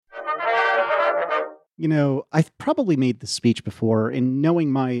I've probably made this speech before, and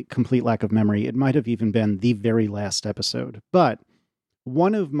knowing my complete lack of memory, it might have even been the very last episode. But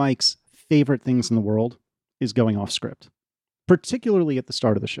one of Mike's favorite things in the world is going off script, particularly at the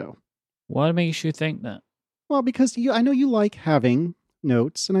start of the show. What makes you think that? Well, because I know you like having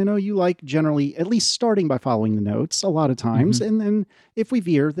notes, and I know you like generally at least starting by following the notes a lot of times. Mhm. And then if we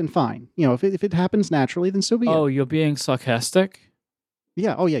veer, then fine. If it happens naturally, then so be it. Oh, you're being sarcastic?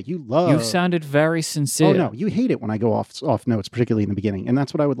 Yeah. Oh, yeah. You love. You sounded very sincere. Oh no, you hate it when I go off notes, particularly in the beginning, and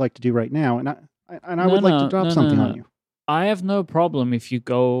that's what I would like to do right now. And I would like to drop something on you. I have no problem if you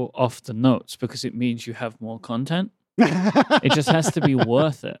go off the notes because it means you have more content. It just has to be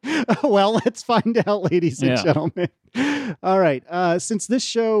worth it. Well, let's find out, ladies and gentlemen. All right. Since this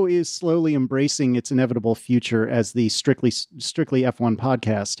show is slowly embracing its inevitable future as the strictly F1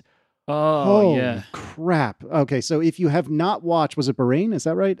 podcast. Oh, yeah. Crap. Okay, so if you have not watched, was it Bahrain? Is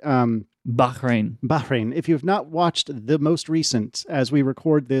that right? Bahrain. If you have not watched the most recent, as we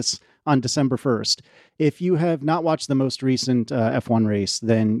record this on December 1st, if you have not watched the most recent F1 race,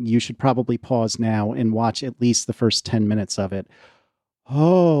 then you should probably pause now and watch at least the first 10 minutes of it.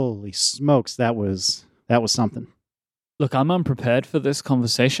 Holy smokes, that was something. Look, I'm unprepared for this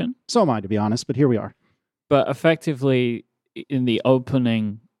conversation. So am I, to be honest, but here we are. But effectively, in the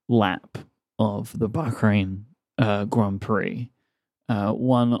opening lap of the Bahrain Grand Prix,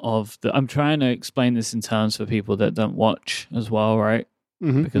 I'm trying to explain this in terms for people that don't watch as well, right?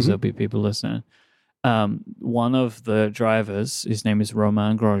 Because there'll be people listening. One of the drivers, his name is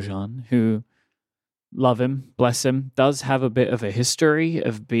Romain Grosjean, who, love him, bless him, does have a bit of a history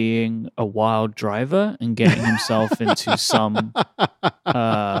of being a wild driver and getting himself into some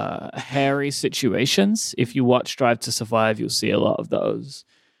hairy situations. If you watch Drive to Survive, you'll see a lot of those.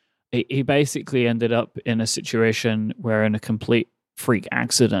 He basically ended up in a situation where, in a complete freak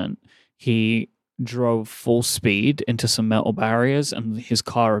accident, he drove full speed into some metal barriers and his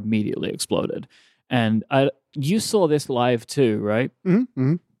car immediately exploded. And you saw this live too, right?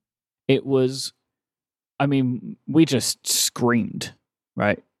 Mm-hmm. It was, we just screamed,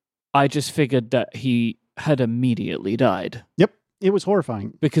 right? I just figured that he had immediately died. Yep, it was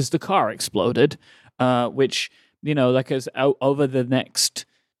horrifying. Because the car exploded, which, as over the next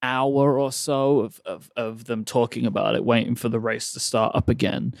hour or so of them talking about it, waiting for the race to start up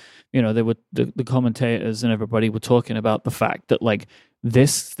again, they were the commentators and everybody were talking about the fact that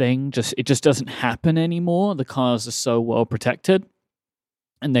this thing just doesn't happen anymore. The cars are so well protected,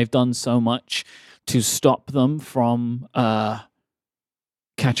 and they've done so much to stop them from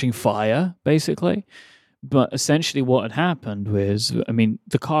catching fire, basically. But essentially what had happened was,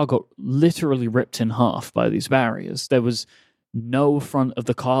 the car got literally ripped in half by these barriers. There was no front of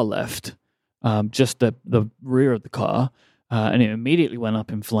the car left, just the rear of the car, and it immediately went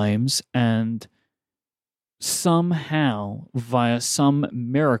up in flames. And somehow, via some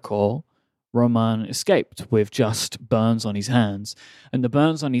miracle, Romain escaped with just burns on his hands. And the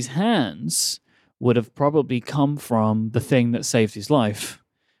burns on his hands would have probably come from the thing that saved his life,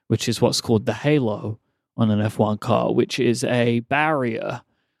 which is what's called the halo on an F1 car, which is a barrier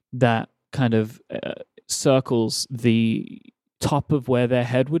that kind of circles the top of where their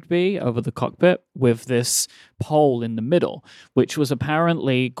head would be over the cockpit with this pole in the middle, which was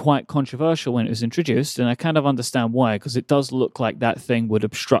apparently quite controversial when it was introduced. And I kind of understand why, because it does look like that thing would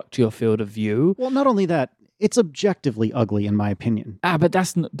obstruct your field of view. Well, not only that, it's objectively ugly, in my opinion. But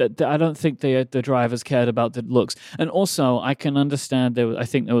I don't think the drivers cared about the looks. And also, I can understand I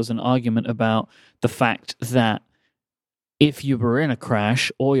think there was an argument about the fact that if you were in a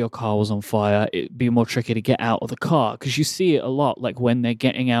crash or your car was on fire, it'd be more tricky to get out of the car, because you see it a lot. Like when they're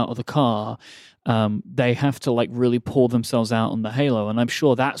getting out of the car, they have to really pull themselves out on the halo. And I'm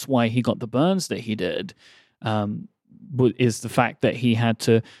sure that's why he got the burns that he did, is the fact that he had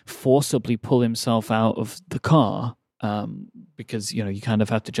to forcibly pull himself out of the car, because, you kind of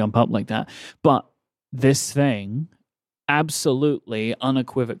have to jump up like that. But this thing absolutely,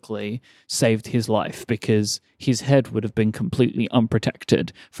 unequivocally saved his life, because his head would have been completely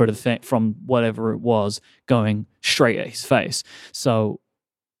unprotected from whatever it was going straight at his face. So,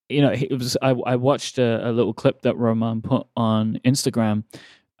 it was. I watched a little clip that Romain put on Instagram,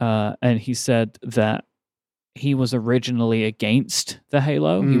 and he said that he was originally against the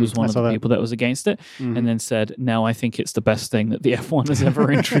halo. He was one of the people that was against it, and then said, "Now I think it's the best thing that the F1 has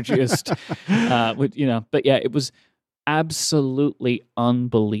ever introduced." But yeah, it was absolutely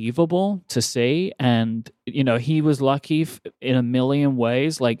unbelievable to see. And he was lucky in a million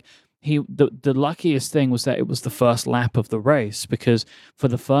ways. The luckiest thing was that it was the first lap of the race, because for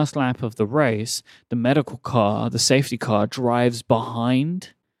the first lap of the race, the medical car, the safety car, drives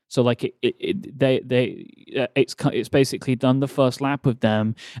behind So like it's basically done the first lap with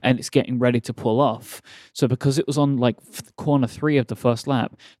them, and it's getting ready to pull off. So because it was on like corner 3 of the first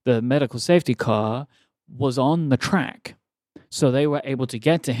lap, the medical safety car was on the track. So they were able to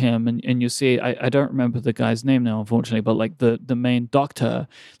get to him, and you see, I don't remember the guy's name now, unfortunately, but like the main doctor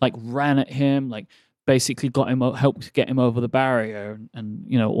like ran at him, like basically helped get him over the barrier,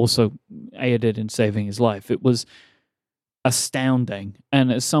 and also aided in saving his life. It was astounding.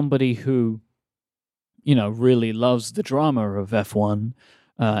 And as somebody who really loves the drama of F1,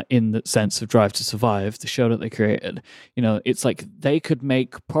 in the sense of Drive to Survive, the show that they created, it's like they could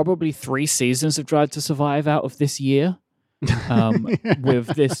make probably 3 seasons of Drive to Survive out of this year.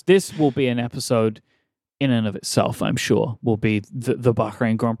 With this will be an episode in and of itself, I'm sure, will be the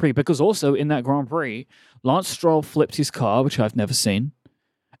Bahrain Grand Prix, because also in that Grand Prix, Lance Stroll flipped his car, which I've never seen,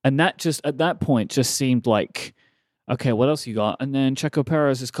 and that just at that point just seemed like, okay, what else you got? And then Checo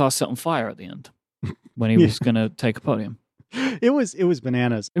Perez's car set on fire at the end when he was going to take a podium. It was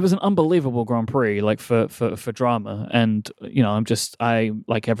bananas. It was an unbelievable Grand Prix, like for drama, and I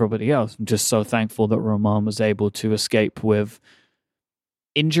like everybody else, I'm just so thankful that Romain was able to escape with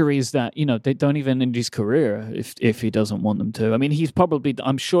injuries that they don't even end his career if he doesn't want them to. I mean,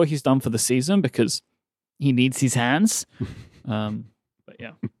 I'm sure he's done for the season because he needs his hands. But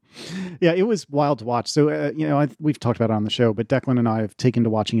yeah. Yeah, it was wild to watch. So, we've talked about it on the show, but Declan and I have taken to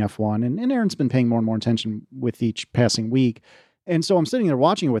watching F1, and Aaron's been paying more and more attention with each passing week. And so I'm sitting there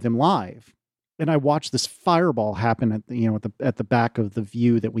watching it with him live, and I watched this fireball happen at the back of the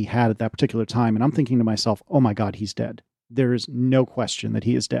view that we had at that particular time. And I'm thinking to myself, oh my God, he's dead. There is no question that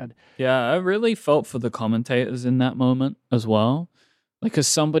he is dead. Yeah, I really felt for the commentators in that moment as well. Like, as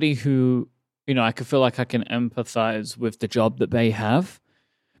somebody who, I could feel like I can empathize with the job that they have,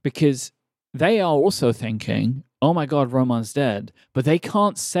 because they are also thinking, oh my God, Romain's dead. But they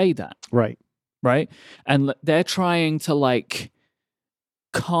can't say that. Right. Right? And they're trying to like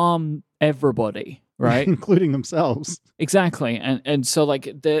calm everybody, right? Including themselves. Exactly. And so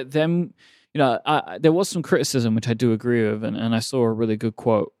like there was some criticism, which I do agree with. And I saw a really good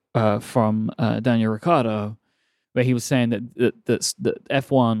quote from Daniel Ricciardo, where he was saying that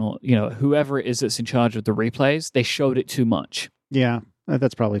F1, or whoever it is that's in charge of the replays, they showed it too much. Yeah.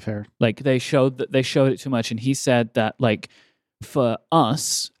 That's probably fair. Like they showed it too much, and he said that like for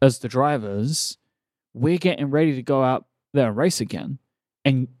us as the drivers, we're getting ready to go out there and race again,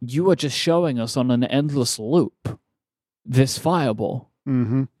 and you are just showing us on an endless loop this fireball.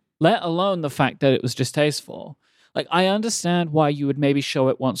 Mm-hmm. Let alone the fact that it was distasteful. Like, I understand why you would maybe show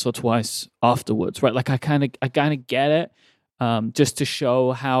it once or twice afterwards, right? Like I kind of get it, just to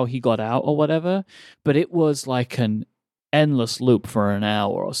show how he got out or whatever. But it was like an endless loop for an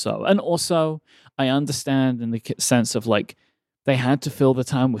hour or so. And also, I understand in the sense of like they had to fill the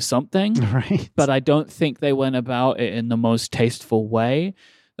time with something, right? But I don't think they went about it in the most tasteful way.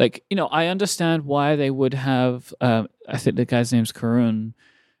 Like, I understand why they would have, I think the guy's name's Karun,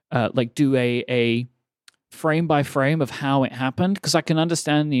 like do a frame by frame of how it happened, because I can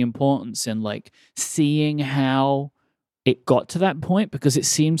understand the importance in like seeing how it got to that point, because it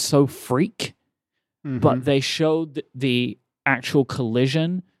seemed so freak. Mm-hmm. But they showed the actual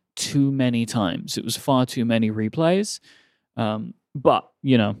collision too many times. It was far too many replays. But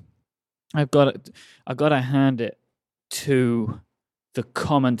I've got to hand it to the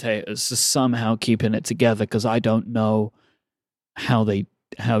commentators for somehow keeping it together, because I don't know how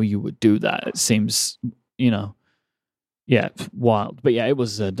you would do that. It seems wild. But yeah, it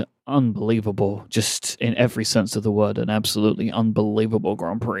was an unbelievable, just in every sense of the word, an absolutely unbelievable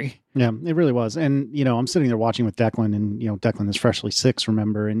Grand Prix. Yeah, it really was. And, I'm sitting there watching with Declan, and, Declan is freshly 6,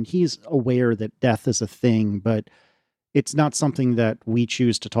 remember, and he's aware that death is a thing, but it's not something that we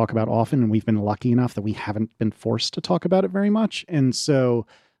choose to talk about often. And we've been lucky enough that we haven't been forced to talk about it very much. And so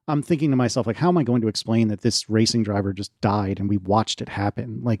I'm thinking to myself, like, how am I going to explain that this racing driver just died and we watched it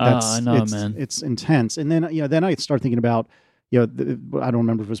happen? Like, it's intense. And then, then I start thinking about, I don't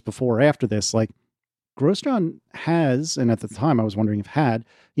remember if it was before or after this, like Grosjean has, and at the time I was wondering if had,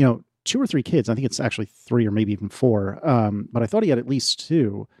 2 or 3 kids. I think it's actually 3 or maybe even 4. But I thought he had at least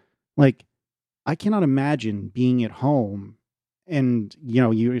 2. Like, I cannot imagine being at home and,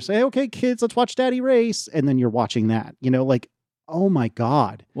 you say, okay, kids, let's watch daddy race. And then you're watching that, like, oh my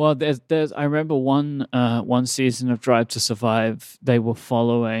God. Well, I remember one season of Drive to Survive, they were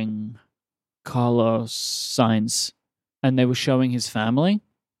following Carlos Sainz and they were showing his family.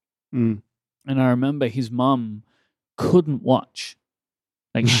 Mm. And I remember his mum couldn't watch.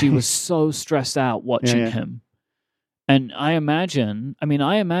 Like, she was so stressed out watching him. And I imagine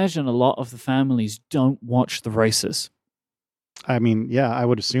a lot of the families don't watch the races. I mean, yeah, I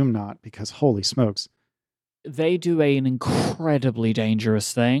would assume not, because holy smokes. They do an incredibly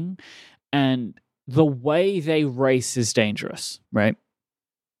dangerous thing, and the way they race is dangerous, right?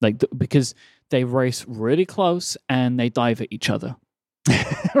 Like because they race really close and they dive at each other.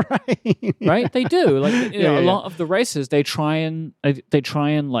 Right. Right? They do. Like Yeah, a lot of the races, they try and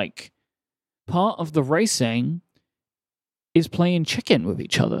like part of the racing is playing chicken with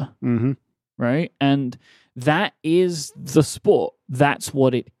each other, Mm-hmm. right? And that is the sport. That's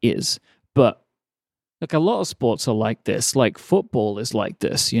what it is. But like a lot of sports are like this. Like football is like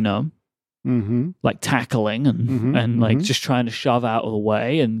this, you know, Mm-hmm. like tackling and Mhm, like mhm. just trying to shove out of the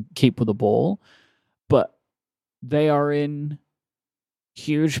way and keep with the ball. But they are in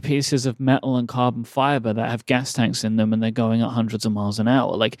huge pieces of metal and carbon fiber that have gas tanks in them, and they're going at hundreds of miles an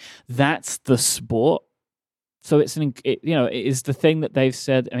hour. Like that's the sport. So it is the thing that they've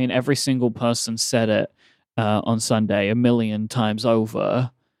said. I mean, every single person said it on Sunday a million times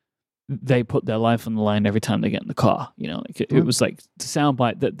over. They put their life on the line every time they get in the car. You know, like it was like the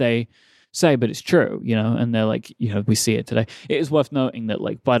soundbite that they say, but it's true. You know, and they're like, you know, we see it today. It is worth noting that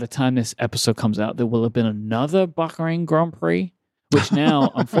like by the time this episode comes out, there will have been another Bahrain Grand Prix. Which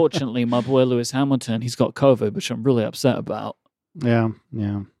now, unfortunately, my boy Lewis Hamilton, he's got COVID, which I'm really upset about. Yeah,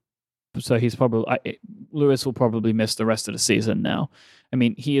 yeah. So he's Lewis will probably miss the rest of the season now. I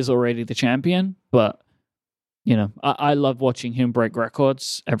mean, he is already the champion, but you know, I love watching him break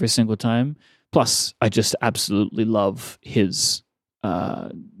records every single time. Plus, I just absolutely love his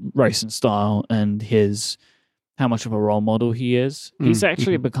racing style and how much of a role model he is. He's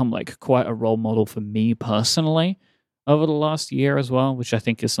actually become like quite a role model for me personally over the last year as well, which I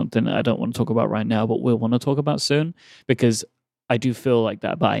think is something that I don't want to talk about right now, but we'll want to talk about soon, because I do feel like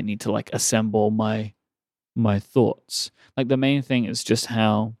that, but I need to like assemble my thoughts. Like the main thing is just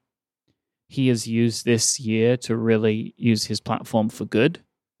how he has used this year to really use his platform for good,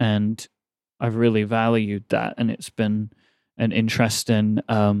 and I've really valued that, and it's been an interesting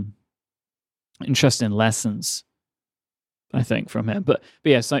lessons, I think, from him. But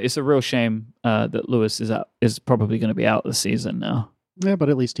yeah, so it's a real shame that Lewis is probably going to be out this season now. Yeah, but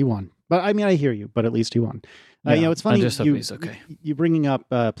at least he won. But I mean, I hear you, but at least he won. Yeah, you know, it's funny. I just hope he's okay. You bringing up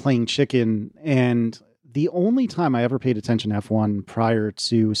playing chicken, and the only time I ever paid attention to F1 prior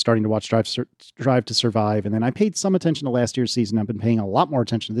to starting to watch Drive to Survive, and then I paid some attention to last year's season. I've been paying a lot more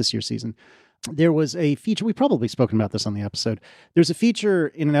attention to this year's season. There was a feature, we've probably spoken about this on the episode. There's a feature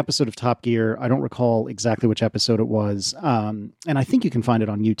in an episode of Top Gear. I don't recall exactly which episode it was. And I think you can find it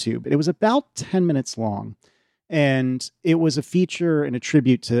on YouTube. It was about 10 minutes long. And it was a feature and a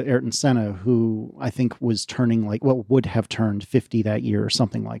tribute to Ayrton Senna, who I think was turning would have turned 50 that year or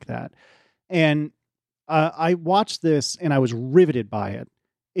something like that. And I watched this and I was riveted by it.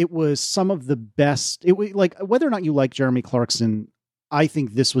 It was some of the best. It was like, whether or not you like Jeremy Clarkson, I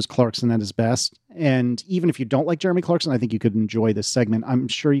think this was Clarkson at his best. And even if you don't like Jeremy Clarkson, I think you could enjoy this segment. I'm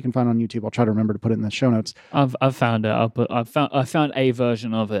sure you can find it on YouTube. I'll try to remember to put it in the show notes. I've found it. I found a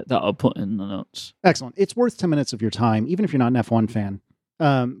version of it that I'll put in the notes. Excellent. It's worth 10 minutes of your time, even if you're not an F1 fan.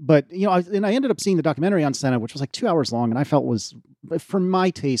 But you know, I ended up seeing the documentary on Senna, which was like 2 hours long, and I felt for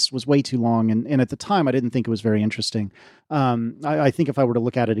my taste, was way too long. And at the time, I didn't think it was very interesting. I think if I were to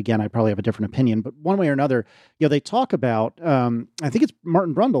look at it again, I'd probably have a different opinion. But one way or another, you know, they talk about, I think it's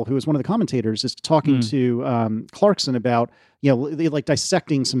Martin Brundle, who is one of the commentators, is talking to Clarkson about, you know, they like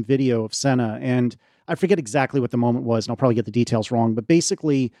dissecting some video of Senna. And I forget exactly what the moment was, and I'll probably get the details wrong. But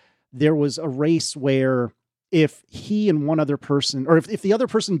basically, there was a race where if he and one other person, or if the other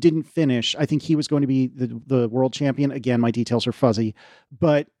person didn't finish, I think he was going to be the world champion. Again, my details are fuzzy,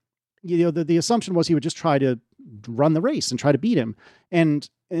 but you know, the assumption was he would just try to run the race and try to beat him. And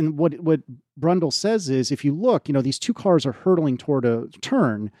what Brundle says is, if you look, you know, these two cars are hurtling toward a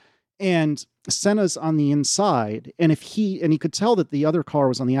turn, and Senna's on the inside. And he could tell that the other car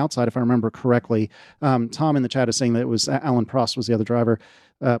was on the outside, if I remember correctly. Tom in the chat is saying that it was Alan Prost was the other driver.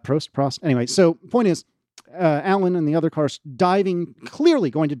 Prost. Anyway, so point is, Alan and the other cars clearly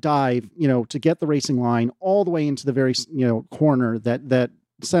going to dive, you know, to get the racing line all the way into the very, you know, corner that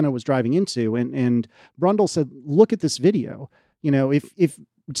Senna was driving into. And Brundle said, look at this video. You know, if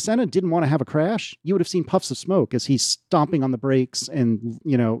Senna didn't want to have a crash, you would have seen puffs of smoke as he's stomping on the brakes and,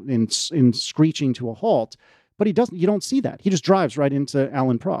 you know, in screeching to a halt. But he doesn't. You don't see that. He just drives right into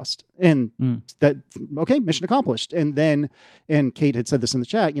Alan Prost, and okay, mission accomplished. And then, and Kate had said this in the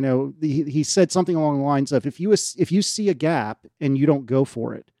chat. You know, he said something along the lines of, if you see a gap and you don't go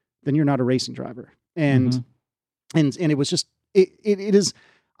for it, then you're not a racing driver. And and it was just it is.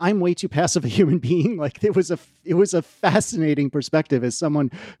 I'm way too passive a human being. Like it was a fascinating perspective as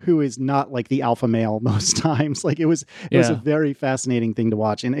someone who is not like the alpha male most times. Like it was a very fascinating thing to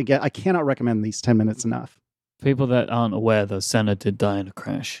watch. And again, I cannot recommend these 10 minutes enough. People that aren't aware, though, Senna did die in a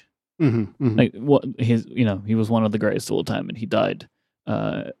crash. Mm-hmm, mm-hmm. Like what he was one of the greatest of all time, and he died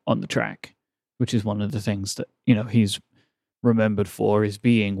on the track, which is one of the things that he's remembered for, is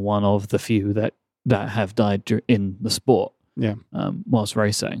being one of the few that have died in the sport. Yeah. Whilst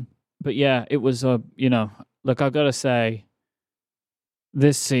racing. But yeah, it was look, I've got to say,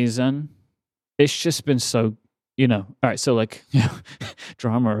 this season, it's just been so, all right, so like,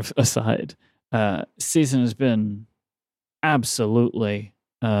 drama aside, season has been absolutely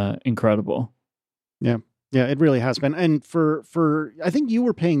incredible. Yeah. Yeah, it really has been. And for I think you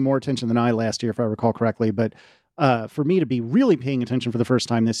were paying more attention than I last year, if I recall correctly, but for me to be really paying attention for the first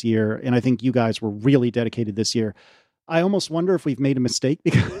time this year, and I think you guys were really dedicated this year, I almost wonder if we've made a mistake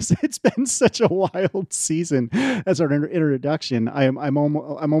because it's been such a wild season as our introduction. I'm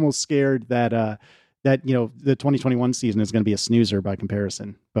almost scared that the 2021 season is going to be a snoozer by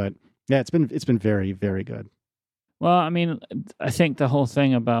comparison. But yeah, it's been very, very good. Well, I mean, I think the whole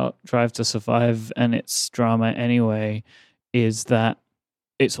thing about Drive to Survive and its drama anyway is that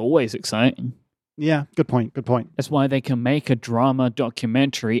it's always exciting. Yeah, good point. Good point. That's why they can make a drama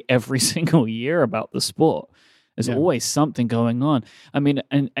documentary every single year about the sport. There's always something going on. I mean,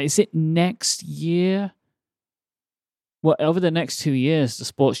 and is it next year? Well, over the next 2 years, the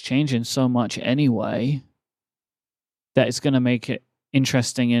sport's changing so much anyway that it's going to make it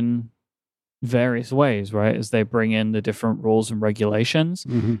interesting in various ways, right? As they bring in the different rules and regulations.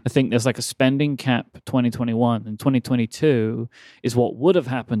 Mm-hmm. I think there's like a spending cap 2021, and 2022 is what would have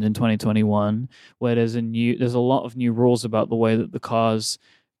happened in 2021, where there's a lot of new rules about the way that the cars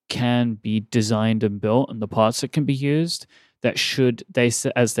can be designed and built and the parts that can be used that should,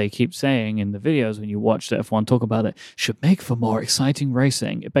 as they keep saying in the videos when you watch the F1 talk about it, should make for more exciting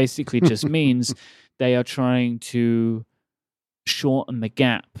racing. It basically just means they are trying to shorten the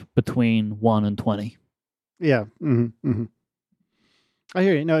gap between 1 and 20. Yeah. Mm-hmm, mm-hmm. I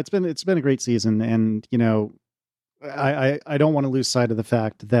hear you. No, it's been a great season, and I don't want to lose sight of the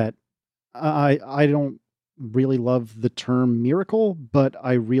fact that I don't really love the term miracle, but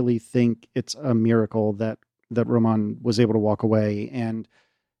I really think it's a miracle that Romain was able to walk away. And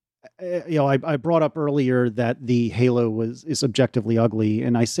I brought up earlier that the halo is objectively ugly,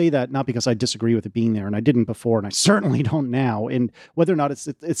 and I say that not because I disagree with it being there, and I didn't before, and I certainly don't now. And whether or not it's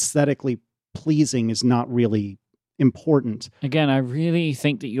aesthetically pleasing is not really important. Again, I really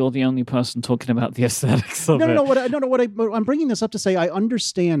think that you're the only person talking about the aesthetics of it. No. I'm bringing this up to say I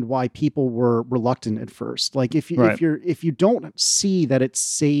understand why people were reluctant at first. Like if you don't see that it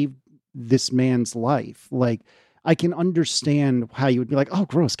saved this man's life, like I can understand how you would be like, oh,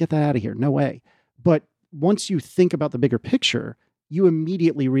 gross, get that out of here. No way. But once you think about the bigger picture, you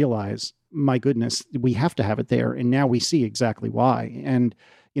immediately realize, my goodness, we have to have it there. And now we see exactly why. And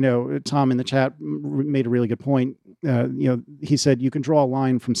Tom in the chat made a really good point. He said you can draw a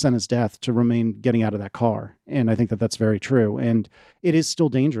line from Senna's death to Romain getting out of that car. And I think that that's very true. And it is still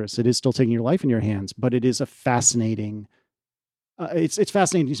dangerous. It is still taking your life in your hands, but it is a fascinating, it's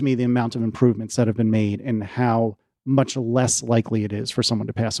fascinating to me, the amount of improvements that have been made and how much less likely it is for someone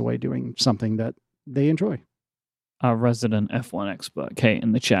to pass away doing something that they enjoy. Our resident F1 expert, Kate,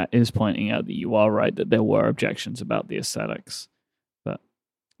 in the chat is pointing out that you are right, that there were objections about the aesthetics.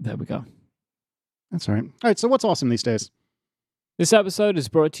 There we go. That's all right. All right, so what's awesome these days? This episode is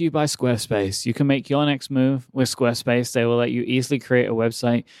brought to you by Squarespace. You can make your next move with Squarespace. They will let you easily create a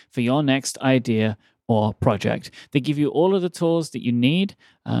website for your next idea or project. They give you all of the tools that you need,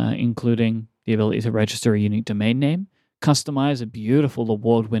 including the ability to register a unique domain name, customize a beautiful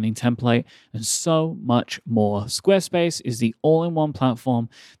award-winning template, and so much more. Squarespace is the all-in-one platform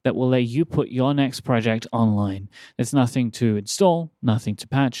that will let you put your next project online. There's nothing to install, nothing to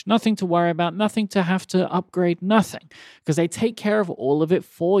patch, nothing to worry about, nothing to have to upgrade, nothing, because they take care of all of it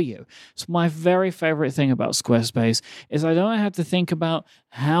for you. So my very favorite thing about Squarespace is I don't have to think about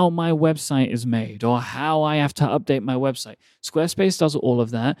how my website is made or how I have to update my website. Squarespace does all of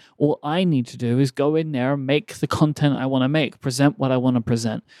that. All I need to do is go in there and make the content I want to make, present what I want to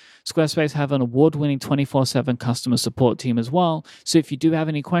present. Squarespace have an award-winning 24/7 customer support team as well. So if you do have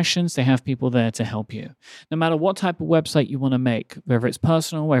any questions, they have people there to help you. No matter what type of website you want to make, whether it's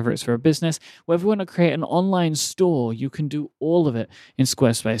personal, whether it's for a business, whether you want to create an online store, you can do all of it in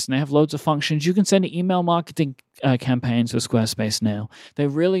Squarespace. And they have loads of functions. You can send email marketing campaigns with Squarespace now. They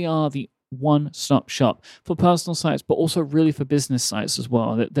really are the one-stop shop for personal sites, but also really for business sites as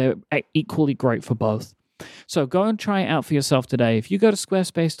well. They're equally great for both. So go and try it out for yourself today. If you go to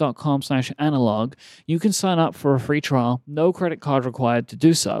squarespace.com/analog, you can sign up for a free trial, no credit card required to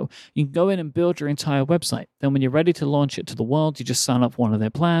do so. You can go in and build your entire website. Then when you're ready to launch it to the world, you just sign up for one of their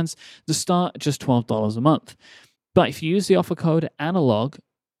plans to start at just $12 a month. But if you use the offer code ANALOG,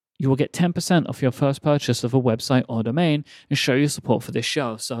 you will get 10% off your first purchase of a website or domain and show your support for this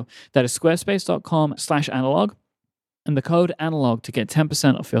show. So that is squarespace.com/analog. And the code ANALOG to get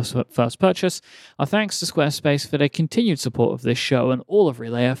 10% off your first purchase. Our thanks to Squarespace for their continued support of this show and all of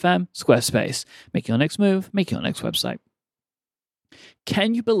Relay FM. Squarespace. Make your next move, make your next website.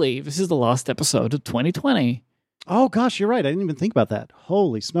 Can you believe this is the last episode of 2020? Oh, gosh, you're right. I didn't even think about that.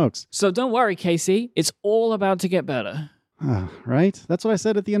 Holy smokes. So don't worry, Casey. It's all about to get better. Right? That's what I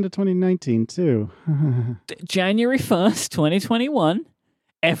said at the end of 2019, too. January 1st, 2021,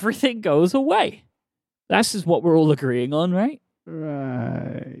 everything goes away. That's just what we're all agreeing on, right?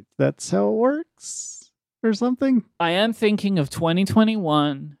 Right. That's how it works or something. I am thinking of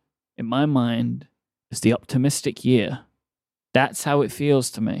 2021 in my mind as the optimistic year. That's how it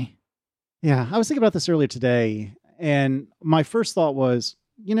feels to me. Yeah, I was thinking about this earlier today, and my first thought was,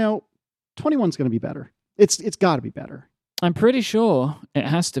 21's going to be better. It's got to be better. I'm pretty sure it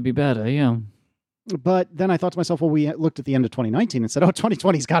has to be better, yeah. But then I thought to myself, well, we looked at the end of 2019 and said,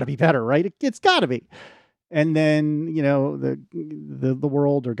 2020's got to be better, right? It's got to be. And then, the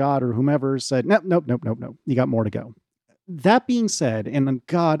world or God or whomever said, nope. You got more to go. That being said, and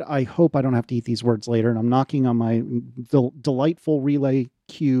God, I hope I don't have to eat these words later, and I'm knocking on my delightful Relay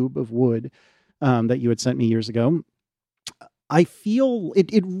cube of wood that you had sent me years ago. I feel,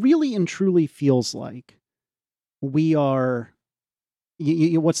 it really and truly feels like we are,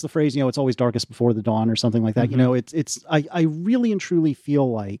 what's the phrase? It's always darkest before the dawn or something like that. Mm-hmm. I really and truly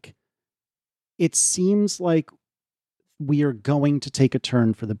feel like it seems like we are going to take a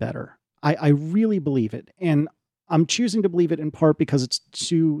turn for the better. I really believe it. And I'm choosing to believe it in part because it's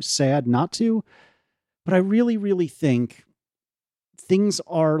too sad not to. But I really, really think things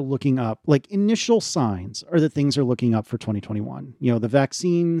are looking up. Like, initial signs are that things are looking up for 2021. The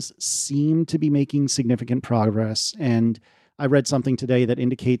vaccines seem to be making significant progress. And I read something today that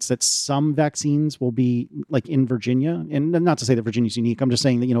indicates that some vaccines will be like in Virginia, and not to say that Virginia's unique. I'm just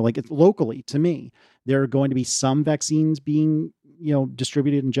saying that, like it's locally to me, there are going to be some vaccines being,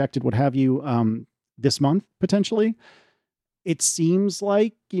 distributed, injected, what have you, this month, potentially. It seems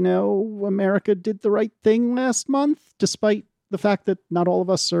like, America did the right thing last month, despite the fact that not all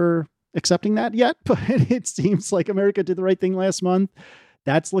of us are accepting that yet. But it seems like America did the right thing last month.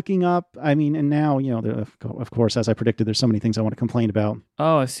 That's looking up. I mean, and now, of course, as I predicted, there's so many things I want to complain about.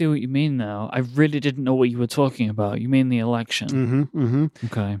 Oh, I see what you mean now. I really didn't know what you were talking about. You mean the election? Mm-hmm.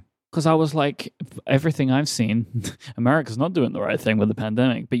 Okay. Because I was like, everything I've seen, America's not doing the right thing with the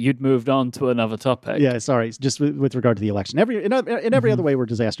pandemic, but you'd moved on to another topic. Yeah, sorry. Just with regard to the election. In every other way, we're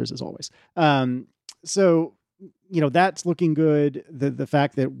disasters as always. So, that's looking good. The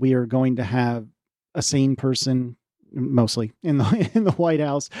fact that we are going to have a sane person mostly in the White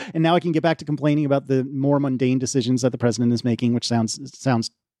House. And now I can get back to complaining about the more mundane decisions that the president is making, which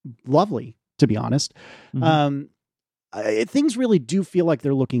sounds lovely, to be honest. Mm-hmm. Things really do feel like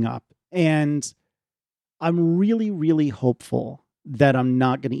they're looking up. And I'm really, really hopeful that I'm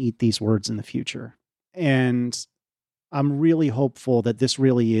not going to eat these words in the future. And I'm really hopeful that this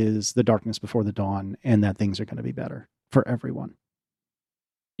really is the darkness before the dawn and that things are going to be better for everyone.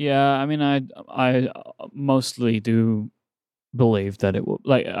 Yeah, I mean, I mostly do believe that it will.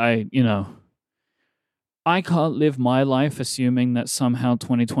 Like, I can't live my life assuming that somehow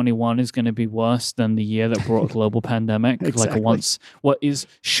 2021 is going to be worse than the year that brought a global pandemic. Exactly. Like, what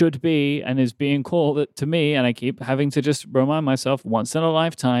should be and is being called to me, and I keep having to just remind myself, once in a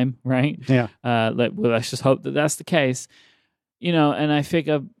lifetime, right? Yeah. Let's just hope that that's the case. And I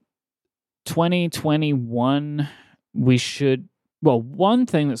figure 2021 we should. Well, one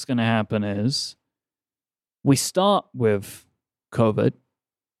thing that's going to happen is we start with COVID,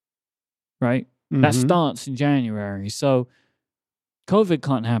 right? Mm-hmm. That starts in January. So COVID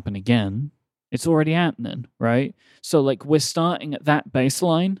can't happen again. It's already happening, right? So we're starting at that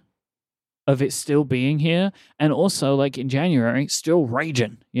baseline of it still being here. And also in January, still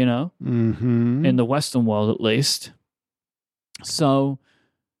raging, mm-hmm. in the Western world at least. So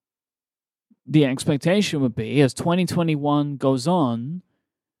the expectation would be, as 2021 goes on,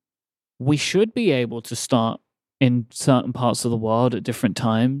 we should be able to start in certain parts of the world at different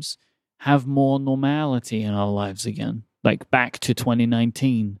times, have more normality in our lives again, back to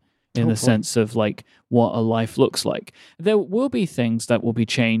 2019 in the sense of what a life looks like. There will be things that will be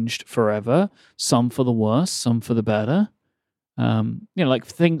changed forever, some for the worse, some for the better. Like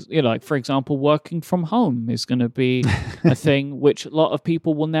things, like for example, working from home is going to be a thing which a lot of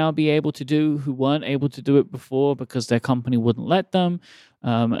people will now be able to do who weren't able to do it before because their company wouldn't let them.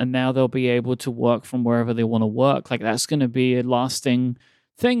 And now they'll be able to work from wherever they want to work. Like that's going to be a lasting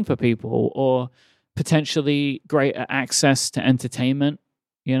thing for people, or potentially greater access to entertainment.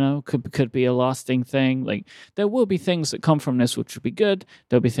 Could be a lasting thing. Like there will be things that come from this which would be good.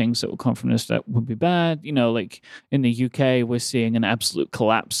 There'll be things that will come from this that would be bad. Like in the UK, we're seeing an absolute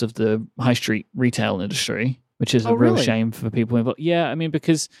collapse of the high street retail industry, which is a real shame for people involved. Yeah, I mean,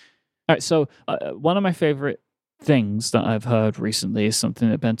 because all right, so one of my favorite things that I've heard recently is something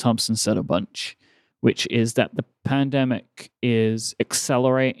that Ben Thompson said a bunch, which is that the pandemic is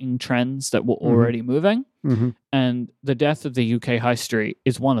accelerating trends that were already moving. Mm-hmm. And the death of the UK high street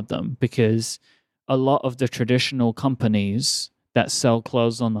is one of them, because a lot of the traditional companies that sell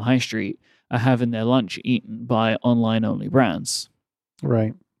clothes on the high street are having their lunch eaten by online-only brands.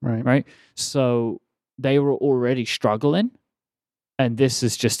 Right. So they were already struggling, and this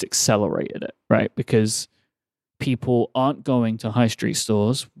has just accelerated it, right? Because people aren't going to high street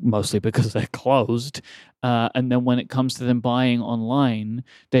stores, mostly because they're closed. And then when it comes to them buying online,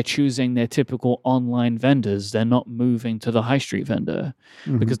 they're choosing their typical online vendors. They're not moving to the high street vendor,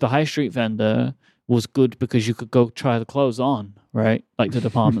 because the high street vendor was good because you could go try the clothes on, right? Like the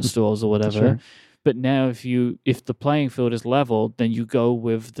department stores or whatever. Sure. But now if the playing field is leveled, then you go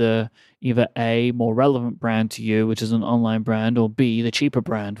with the either A, more relevant brand to you, which is an online brand, or B, the cheaper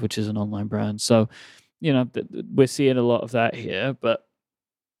brand, which is an online brand. So we're seeing a lot of that here, but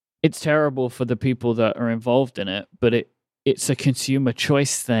it's terrible for the people that are involved in it. But it's a consumer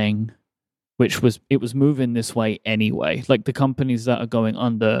choice thing, which was moving this way anyway. Like the companies that are going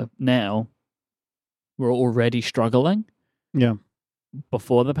under now were already struggling. Yeah.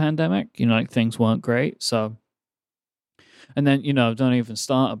 Before the pandemic, like things weren't great. So, and then don't even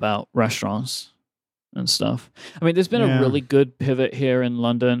start about restaurants and stuff. I mean, there's been a really good pivot here in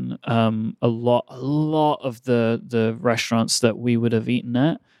London. A lot of the restaurants that we would have eaten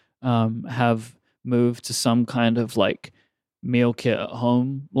at have moved to some kind of like meal kit at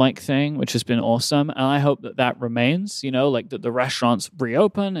home like thing, which has been awesome. And I hope that remains, like that the restaurants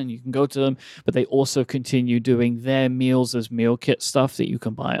reopen and you can go to them, but they also continue doing their meals as meal kit stuff that you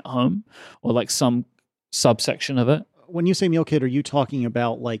can buy at home, or like some subsection of it. When you say meal kit, are you talking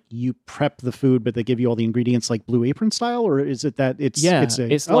about like you prep the food, but they give you all the ingredients like Blue Apron style, or is it that it's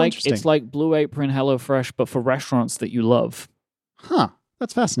like Blue Apron, HelloFresh, but for restaurants that you love? Huh.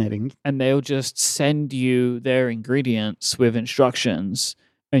 That's fascinating. And they'll just send you their ingredients with instructions,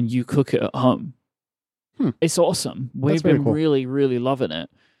 and you cook it at home. It's awesome. We've been cool. Really, really loving it.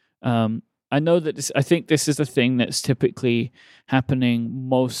 I know that I think this is a thing that's typically happening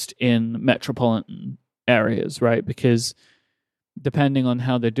most in metropolitan areas, right? Because depending on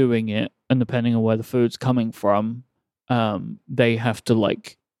how they're doing it and depending on where the food's coming from, they have to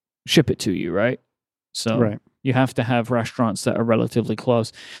like ship it to you, right? So right. You have to have restaurants that are relatively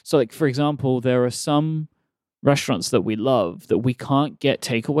close. So like, for example, there are some restaurants that we love that we can't get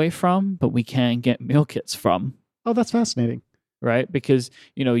takeaway from, but we can get meal kits from. Oh, that's fascinating. Right? Because,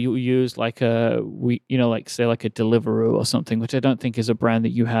 you use like say like a Deliveroo or something, which I don't think is a brand that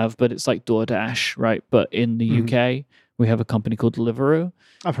you have, but it's like DoorDash, right? But in the UK, we have a company called Deliveroo.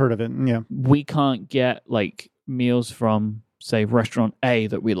 I've heard of it, yeah. We can't get like meals from, say, restaurant A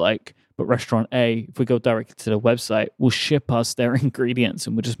that we like, but restaurant A, if we go directly to the website, will ship us their ingredients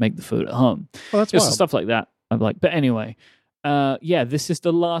and we'll just make the food at home. Oh, that's just wild. Stuff like that. I'm like, but anyway, this is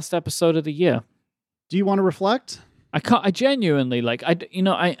the last episode of the year. Do you want to reflect? I genuinely like, I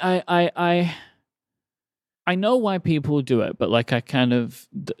know why people do it, but like, I kind of,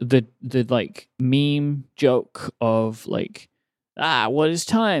 the like meme joke of like, what is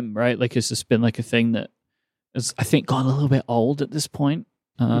time? Right? Like, it's just been like a thing that has, I think, gone a little bit old at this point.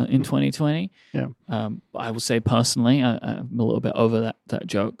 In 2020. Yeah. I will say personally, I'm a little bit over that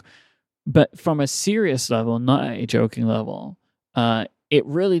joke. But from a serious level, not a joking level, it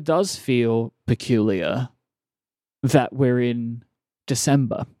really does feel peculiar that we're in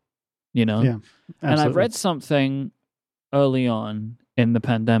December, Yeah, absolutely. And I read something early on in the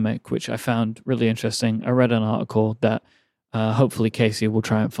pandemic, which I found really interesting. I read an article that hopefully Casey will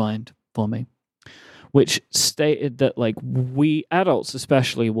try and find for me, which stated that like we adults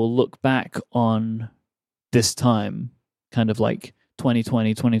especially will look back on this time, kind of like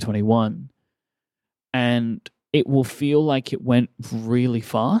 2020, 2021, and it will feel like it went really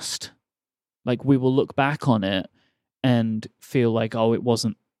fast. Like we will look back on it and feel like, oh, it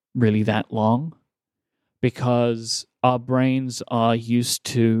wasn't really that long, because our brains are used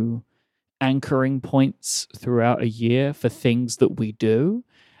to anchoring points throughout a year for things that we do,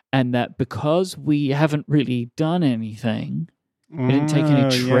 and that because we haven't really done anything, we didn't take any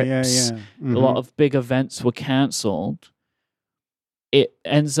trips, Mm-hmm. a lot of big events were cancelled, it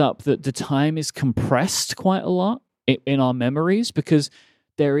ends up that the time is compressed quite a lot in our memories because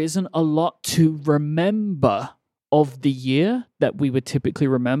there isn't a lot to remember of the year that we would typically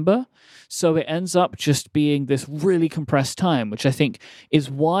remember. So it ends up just being this really compressed time, which I think is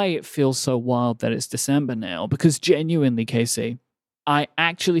why it feels so wild that it's December now. Because genuinely, Casey, I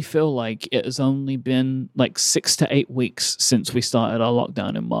actually feel like it has only been like 6 to 8 weeks since we started our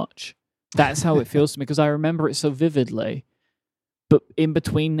lockdown in March. That's how it feels to me because I remember it so vividly. But in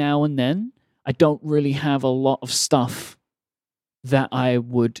between now and then, I don't really have a lot of stuff that I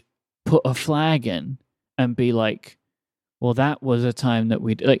would put a flag in and be like, well, that was a time that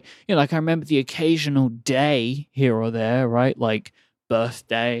we like, like I remember the occasional day here or there, right? Like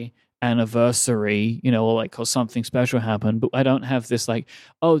birthday, anniversary, or like, or something special happened. But I don't have this like,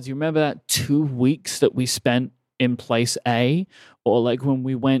 oh, do you remember that 2 weeks that we spent in place A? Or like when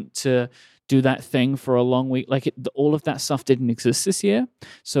we went to do that thing for a long week, like all of that stuff didn't exist this year.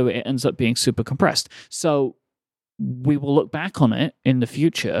 So it ends up being super compressed. So we will look back on it in the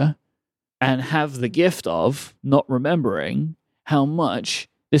future and have the gift of not remembering how much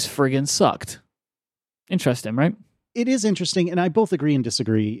this friggin' sucked. Interesting, right? It is interesting, and I both agree and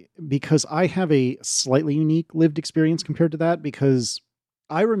disagree because I have a slightly unique lived experience compared to that because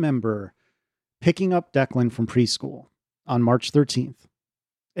I remember picking up Declan from preschool on March 13th.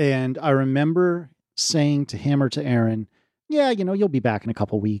 And I remember saying to him or to Aaron, yeah, you'll be back in a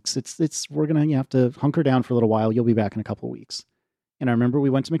couple weeks. We're going to have to hunker down for a little while. You'll be back in a couple weeks. And I remember we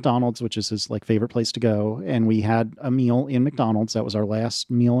went to McDonald's, which is his like favorite place to go. And we had a meal in McDonald's. That was our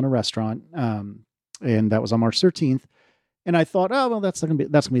last meal in a restaurant. And that was on March 13th. And I thought, oh, well, that's going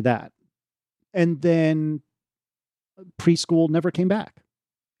to be that. And then preschool never came back.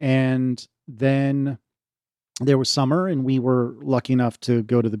 And then there was summer and we were lucky enough to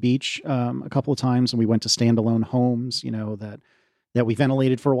go to the beach a couple of times, and we went to standalone homes, that we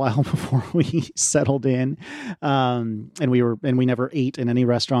ventilated for a while before we settled in. And we never ate in any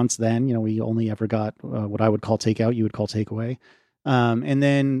restaurants then. We only ever got what I would call takeout, you would call takeaway. And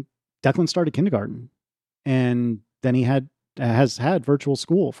then Declan started kindergarten, and then he has had virtual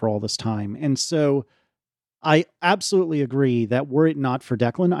school for all this time. And so I absolutely agree that were it not for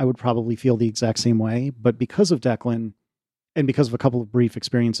Declan, I would probably feel the exact same way. But because of Declan and because of a couple of brief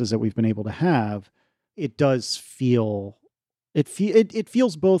experiences that we've been able to have, it does feel, it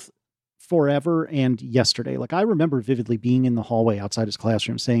feels both forever and yesterday. Like I remember vividly being in the hallway outside his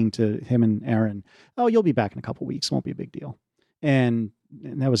classroom saying to him and Aaron, oh, you'll be back in a couple of weeks. It won't be a big deal. And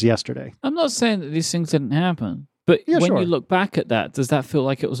that was yesterday. I'm not saying that these things didn't happen, but when you look back at that, does that feel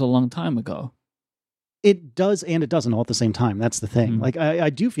like it was a long time ago? It does and it doesn't all at the same time. That's the thing. Like I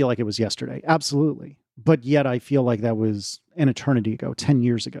do feel like it was yesterday. Absolutely. But yet I feel like that was an eternity ago, 10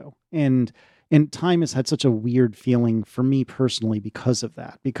 years ago. And time has had such a weird feeling for me personally because of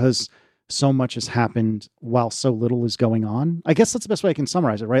that, because so much has happened while so little is going on. I guess that's the best way I can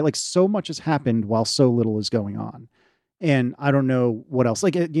summarize it, right? Like so much has happened while so little is going on. And I don't know what else.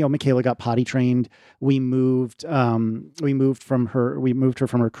 Like, Michaela got potty trained. We moved her from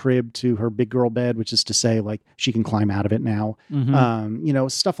her crib to her big girl bed, which is to say, like, she can climb out of it now. Mm-hmm.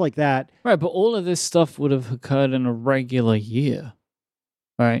 Stuff like that. Right, but all of this stuff would have occurred in a regular year,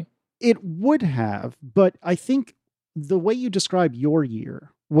 right? It would have, but I think the way you describe your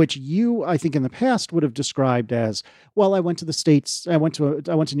year, which you, I think in the past would have described as, well, I went to the States, I went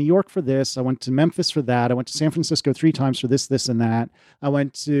to New York for this, I went to Memphis for that, I went to San Francisco 3 times for this, and that, I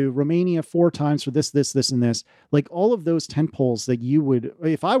went to Romania 4 times for this, and this. Like all of those tentpoles that you would,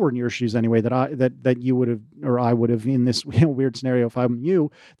 if I were in your shoes anyway, that you would have, or I would have in this weird scenario, if I'm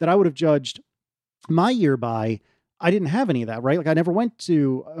you, that I would have judged my year by. I didn't have any of that, right? Like I never went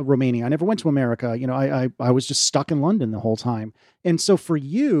to Romania. I never went to America. I was just stuck in London the whole time. And so for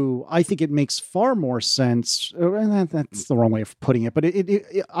you, I think it makes far more sense. And that's the wrong way of putting it. But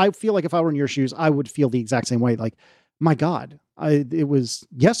I feel like if I were in your shoes, I would feel the exact same way. Like, my God, it was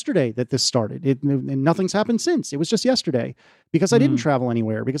yesterday that this started. And nothing's happened since. It was just yesterday because I didn't travel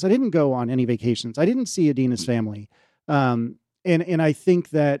anywhere, because I didn't go on any vacations. I didn't see Adina's family. And I think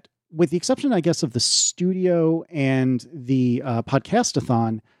that, with the exception, I guess, of the studio and the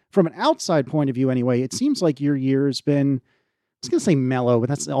podcastathon, from an outside point of view anyway, it seems like your year has been, I was going to say mellow, but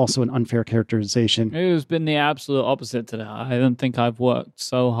that's also an unfair characterization. It has been the absolute opposite to that. I don't think I've worked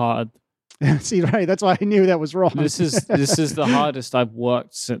so hard. See, right, that's why I knew that was wrong. This is the hardest I've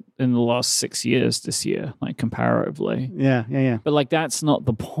worked in the last 6 years this year, like comparatively. Yeah. But like, that's not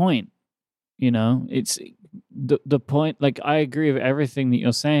the point. It's the point. Like, I agree with everything that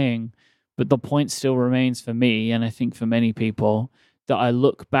you're saying, but the point still remains for me, and I think for many people, that I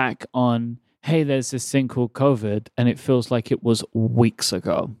look back on, hey, there's this thing called COVID, and it feels like it was weeks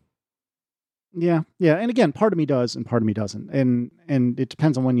ago. Yeah, yeah, and again, part of me does, and part of me doesn't, and it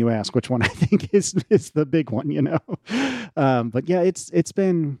depends on when you ask which one I think is the big one. But yeah, it's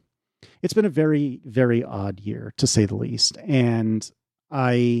been a very, very odd year, to say the least, and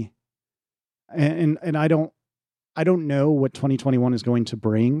I and I don't know what 2021 is going to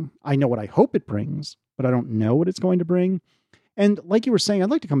bring. I know what I hope it brings, but I don't know what it's going to bring. And like you were saying, I'd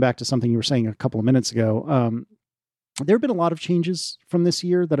like to come back to something you were saying a couple of minutes ago. There have been a lot of changes from this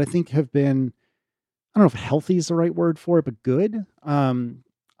year that I think have been, I don't know if healthy is the right word for it, but good.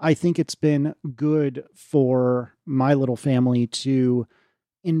 I think it's been good for my little family to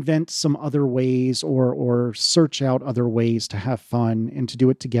invent some other ways or search out other ways to have fun and to do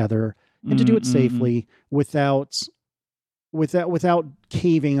it together and to do it safely without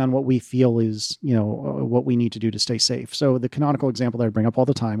caving on what we feel is, what we need to do to stay safe. So the canonical example that I bring up all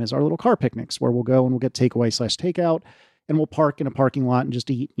the time is our little car picnics, where we'll go and we'll get takeaway/takeout, and we'll park in a parking lot and just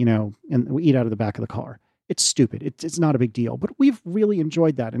eat, and we eat out of the back of the car. It's stupid. It's not a big deal, but we've really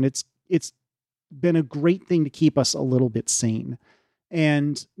enjoyed that. And it's been a great thing to keep us a little bit sane.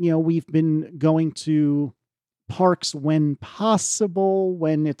 And, we've been going to parks when possible,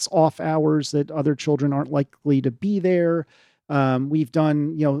 when it's off hours that other children aren't likely to be there. We've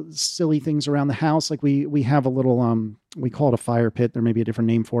done, silly things around the house. Like we have a little, we call it a fire pit. There may be a different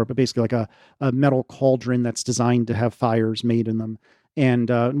name for it, but basically like a metal cauldron that's designed to have fires made in them. And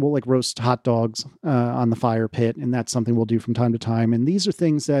we'll like roast hot dogs on the fire pit. And that's something we'll do from time to time. And these are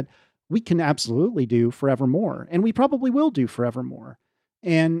things that we can absolutely do forevermore. And we probably will do forevermore.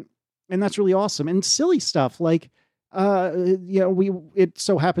 And that's really awesome. And silly stuff like, it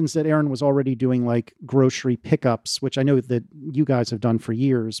so happens that Erin was already doing like grocery pickups, which I know that you guys have done for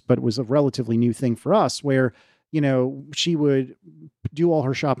years, but it was a relatively new thing for us where, she would do all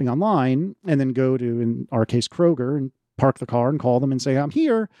her shopping online and then go to, in our case, Kroger, and park the car and call them and say, I'm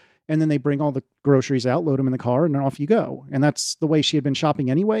here. And then they bring all the groceries out, load them in the car, and then off you go. And that's the way she had been shopping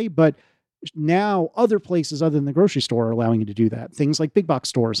anyway. But now other places other than the grocery store are allowing you to do that. Things like big box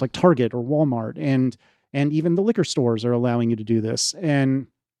stores like Target or Walmart and even the liquor stores are allowing you to do this. And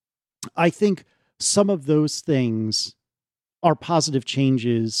I think some of those things are positive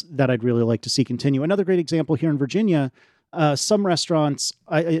changes that I'd really like to see continue. Another great example here in Virginia, some restaurants,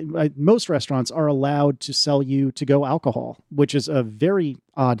 most restaurants are allowed to sell you to-go alcohol, which is a very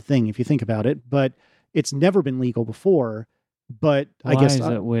odd thing if you think about it, but it's never been legal before. But Why I guess is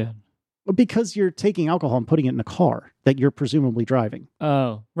that weird? Because you're taking alcohol and putting it in a car that you're presumably driving.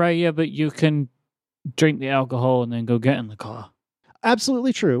 Oh, right. Yeah, but you can drink the alcohol and then go get in the car.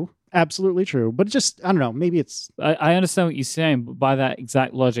 Absolutely true. Absolutely true. But just, I don't know, maybe it's... I understand what you're saying, but by that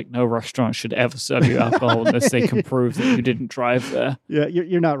exact logic, no restaurant should ever serve you alcohol unless they can prove that you didn't drive there. Yeah,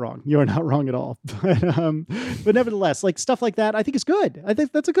 you're not wrong. You're not wrong at all. But nevertheless, like stuff like that, I think is good. I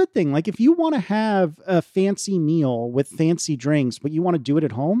think that's a good thing. Like if you want to have a fancy meal with fancy drinks, but you want to do it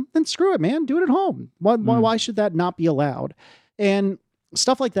at home, then screw it, man. Do it at home. Why should that not be allowed? And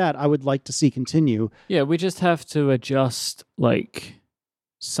stuff like that, I would like to see continue. Yeah, we just have to adjust, like,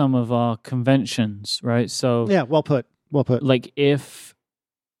 some of our conventions, right? So yeah, well put. Like if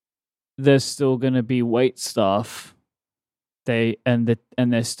there's still going to be wait staff, they're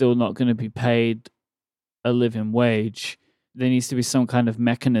still not going to be paid a living wage. There needs to be some kind of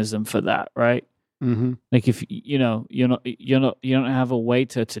mechanism for that, right? Mm-hmm. Like if you don't have a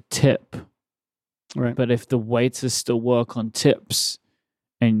waiter to tip, right? But if the waiters still work on tips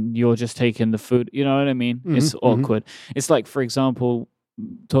and you're just taking the food, you know what I mean? Mm-hmm. It's awkward. Mm-hmm. It's like, for example,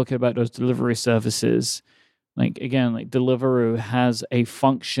 talking about those delivery services, like again, like Deliveroo has a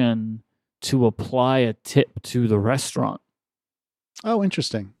function to apply a tip to the restaurant. Oh,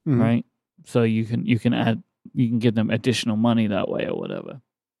 interesting. Mm-hmm. Right? So you can give them additional money that way or whatever.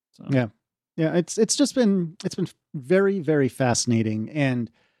 So. Yeah. It's been very, very fascinating. And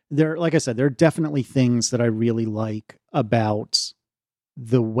like I said, there are definitely things that I really like about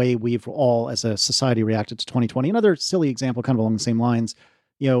the way we've all as a society reacted to 2020. Another silly example, kind of along the same lines,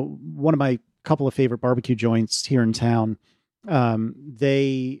 one of my couple of favorite barbecue joints here in town,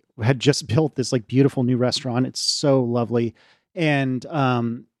 they had just built this like beautiful new restaurant. It's so lovely. And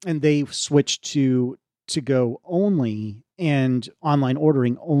they switched to go only and online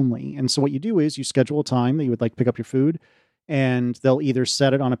ordering only. And so what you do is you schedule a time that you would like to pick up your food, and they'll either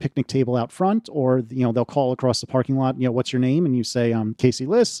set it on a picnic table out front, or they'll call across the parking lot, what's your name? And you say, Casey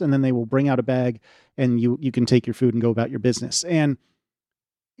Liss, and then they will bring out a bag and you can take your food and go about your business. And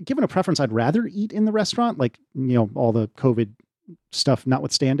given a preference, I'd rather eat in the restaurant, like, all the COVID stuff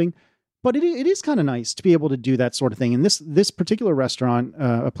notwithstanding. But it is kind of nice to be able to do that sort of thing. And this particular restaurant,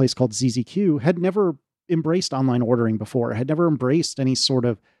 a place called ZZQ, had never embraced online ordering before, had never embraced any sort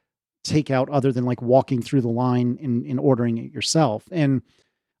of takeout other than like walking through the line in ordering it yourself. And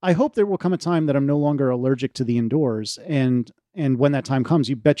I hope there will come a time that I'm no longer allergic to the indoors. And when that time comes,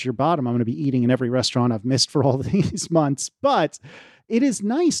 you bet your bottom I'm going to be eating in every restaurant I've missed for all these months. But it is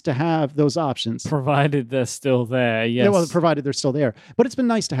nice to have those options. Provided they're still there, yes. Yeah, well, provided they're still there. But it's been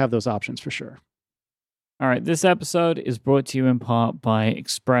nice to have those options for sure. All right, this episode is brought to you in part by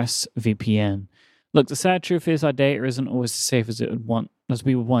ExpressVPN. Look, the sad truth is our data isn't always as safe as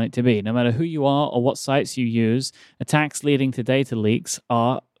we would want it to be. No matter who you are or what sites you use, attacks leading to data leaks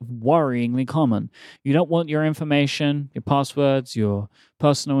are worryingly common. You don't want your information, your passwords, your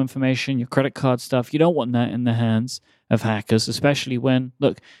personal information, your credit card stuff. You don't want that in the hands of hackers, especially when,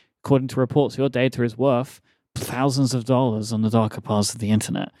 look, according to reports, your data is worth thousands of dollars on the darker parts of the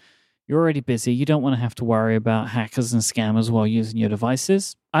internet. You're already busy. You don't want to have to worry about hackers and scammers while using your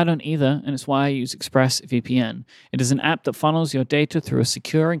devices. I don't either, and it's why I use ExpressVPN. It is an app that funnels your data through a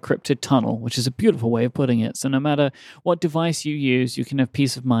secure encrypted tunnel, which is a beautiful way of putting it. So no matter what device you use, you can have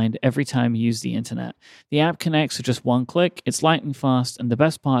peace of mind every time you use the internet. The app connects with just one click, it's lightning fast, and the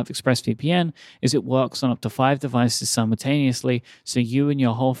best part of ExpressVPN is it works on up to 5 devices simultaneously, so you and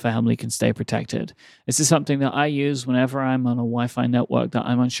your whole family can stay protected. This is something that I use whenever I'm on a Wi-Fi network that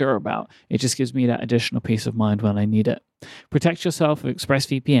I'm unsure about. It just gives me that additional peace of mind when I need it. Protect yourself with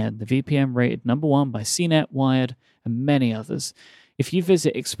ExpressVPN, the VPN rated #1 by CNET, Wired, and many others. If you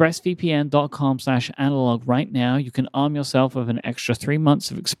visit expressvpn.com/analog right now, you can arm yourself with an extra 3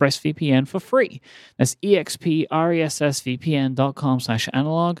 months of ExpressVPN for free. That's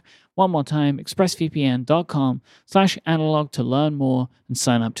expressvpn.com/analog. One more time, expressvpn.com/analog to learn more and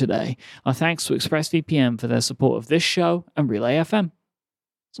sign up today. Our thanks to ExpressVPN for their support of this show and Relay FM.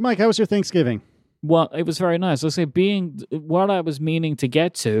 So, Mike, how was your Thanksgiving? Well, it was very nice. Let's say what I was meaning to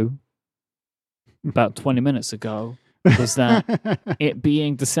get to about 20 minutes ago was that it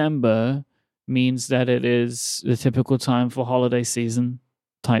being December means that it is the typical time for holiday season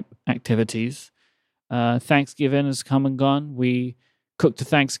type activities. Thanksgiving has come and gone. We cooked a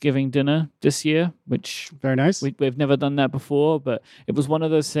Thanksgiving dinner this year, which very nice. We've never done that before, but it was one of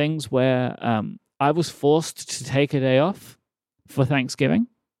those things where I was forced to take a day off for Thanksgiving.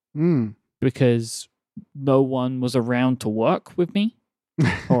 Because no one was around to work with me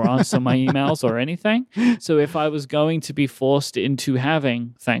or answer my emails or anything. So if I was going to be forced into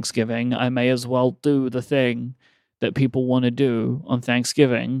having Thanksgiving, I may as well do the thing that people want to do on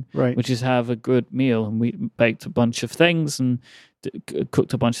Thanksgiving, right, which is have a good meal. And we baked a bunch of things and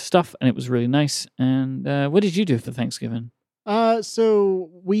cooked a bunch of stuff, and it was really nice. And what did you do for Thanksgiving?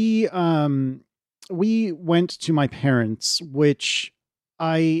 So we went to my parents', which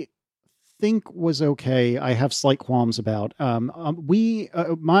I think was okay. I have slight qualms about. My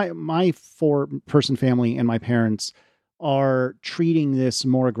 4-person family and my parents are treating this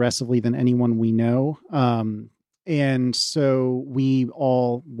more aggressively than anyone we know. And so we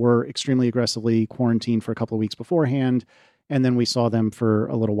all were extremely aggressively quarantined for a couple of weeks beforehand. And then we saw them for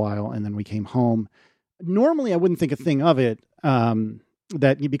a little while, and then we came home. Normally, I wouldn't think a thing of it,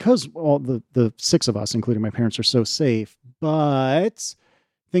 because all the 6 of us, including my parents, are so safe. But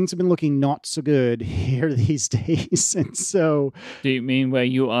things have been looking not so good here these days. And so... Do you mean where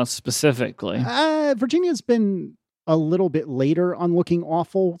you are specifically? Virginia's been a little bit later on looking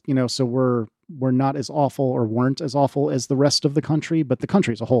awful, so we're not as awful or weren't as awful as the rest of the country, but the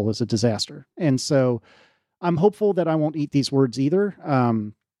country as a whole is a disaster. And so I'm hopeful that I won't eat these words either.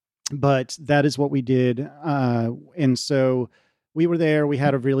 But that is what we did. And so we were there. We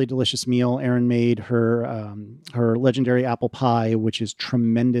had a really delicious meal. Erin made her legendary apple pie, which is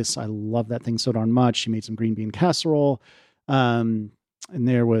tremendous. I love that thing so darn much. She made some green bean casserole. And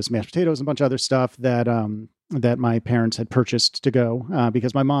there was mashed potatoes and a bunch of other stuff that my parents had purchased to go.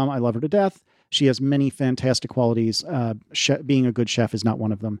 Because my mom, I love her to death. She has many fantastic qualities. Being a good chef is not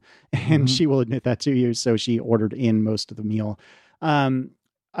one of them. And she will admit that to you. So she ordered in most of the meal.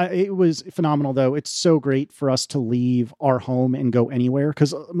 It was phenomenal, though. It's so great for us to leave our home and go anywhere.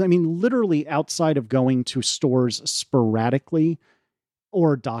 Because, literally outside of going to stores sporadically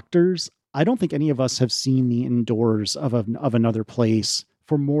or doctors, I don't think any of us have seen the indoors of another place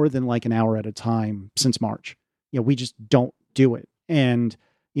for more than like an hour at a time since March. We just don't do it. And,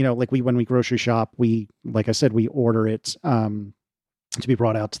 when we grocery shop, like I said, we order it to be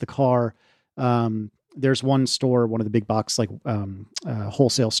brought out to the car. There's one store, one of the big box,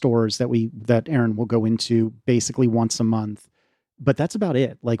 wholesale stores that Erin will go into basically once a month, but that's about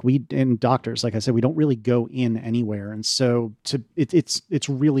it. Like in doctors, like I said, we don't really go in anywhere. And so it's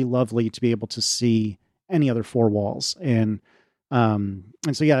really lovely to be able to see any other four walls. And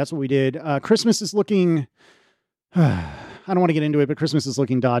so, yeah, that's what we did. Christmas is looking, I don't want to get into it, but Christmas is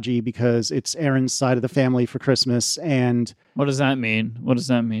looking dodgy because it's Aaron's side of the family for Christmas. And what does that mean? What does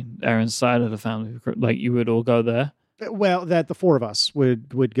that mean? Aaron's side of the family, like you would all go there? Well, that the four of us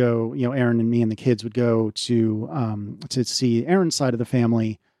would go, Aaron and me and the kids would go to see Aaron's side of the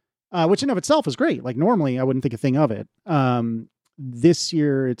family, which in of itself is great. Like normally I wouldn't think a thing of it. This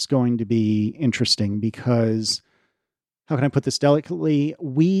year it's going to be interesting because, how can I put this delicately?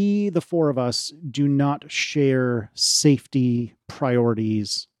 We, the four of us, do not share safety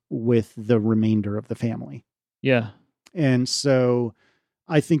priorities with the remainder of the family. Yeah. And so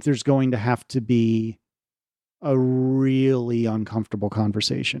I think there's going to have to be a really uncomfortable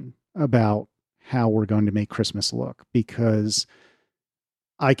conversation about how we're going to make Christmas look, because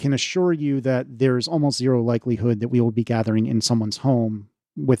I can assure you that there's almost zero likelihood that we will be gathering in someone's home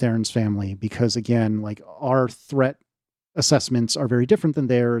with Aaron's family, because again, like our threat assessments are very different than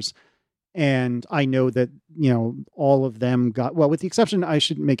theirs. And I know that, all of them got, well, with the exception, I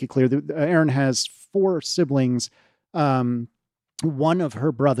should make it clear that Aaron has four siblings. One of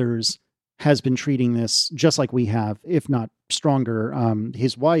her brothers has been treating this just like we have, if not stronger.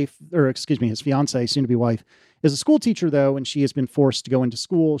 His fiance, soon to be wife, is a school teacher though, and she has been forced to go into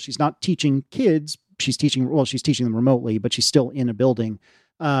school. She's not teaching kids. She's teaching them remotely, but she's still in a building.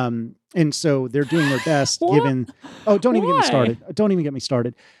 And so they're doing their best given, don't even get me started. Don't even get me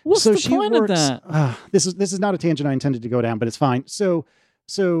started. What's so the she point works, of that? This is not a tangent I intended to go down, but it's fine. So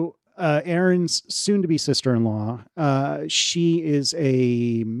Aaron's soon-to-be sister-in-law, she is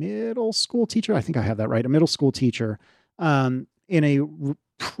a middle school teacher. I think I have that right. A middle school teacher, in a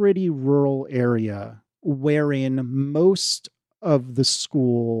pretty rural area wherein most of the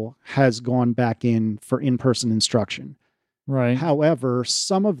school has gone back in for in-person instruction. Right. However,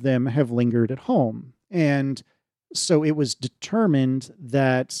 some of them have lingered at home. And so it was determined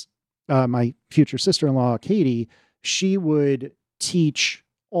that my future sister-in-law, Katie, she would teach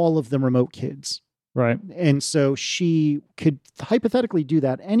all of the remote kids. Right. And so she could hypothetically do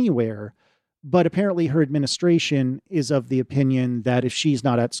that anywhere. But apparently her administration is of the opinion that if she's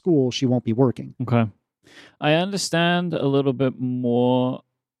not at school, she won't be working. Okay. I understand a little bit more.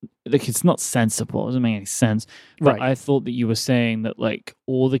 Like, it's not sensible. It doesn't make any sense. But Right. I thought that you were saying that, like,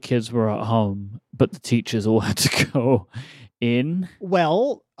 all the kids were at home, but the teachers all had to go in.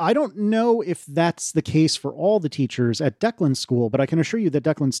 Well, I don't know if that's the case for all the teachers at Declan's school, but I can assure you that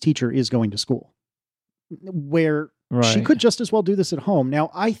Declan's teacher is going to school, where she could just as well do this at home. Now,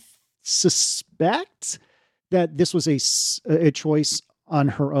 I suspect that this was a choice on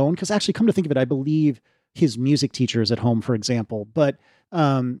her own, because actually, come to think of it, I believe his music teacher is at home, for example. But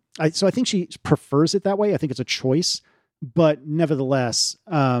so I think she prefers it that way. I think it's a choice. But nevertheless,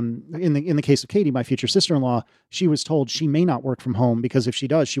 in the case of Katie, my future sister-in-law, she was told she may not work from home because if she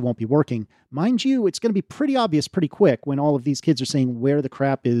does, she won't be working. Mind you, it's going to be pretty obvious pretty quick when all of these kids are saying where the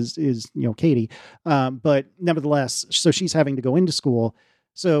crap is Katie. But nevertheless, so she's having to go into school.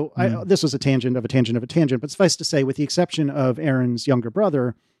 So this was a tangent of a tangent of a tangent. But suffice to say, with the exception of Aaron's younger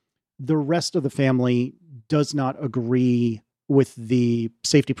brother, the rest of the family does not agree with the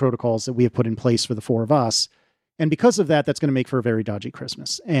safety protocols that we have put in place for the four of us. And because of that, that's going to make for a very dodgy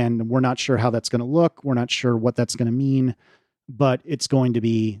Christmas. And we're not sure how that's going to look. We're not sure what that's going to mean, but it's going to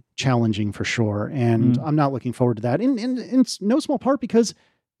be challenging for sure. And I'm not looking forward to that. In no small part because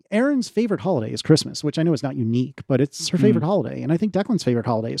Erin's favorite holiday is Christmas, which I know is not unique, but it's her favorite holiday. And I think Declan's favorite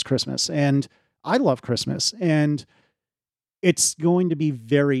holiday is Christmas. And I love Christmas. And it's going to be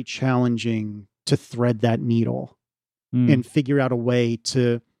very challenging to thread that needle and figure out a way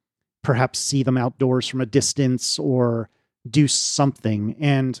to perhaps see them outdoors from a distance or do something.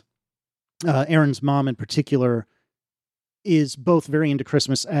 And Erin's mom in particular is both very into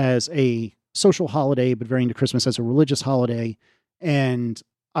Christmas as a social holiday, but very into Christmas as a religious holiday. And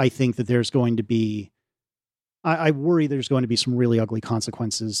I think that there's going to be, I worry there's going to be some really ugly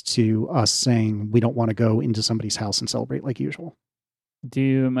consequences to us saying we don't want to go into somebody's house and celebrate like usual. Do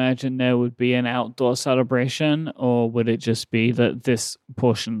you imagine there would be an outdoor celebration, or would it just be that this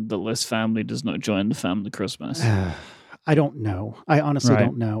portion of the List family does not join the family Christmas? I don't know. I honestly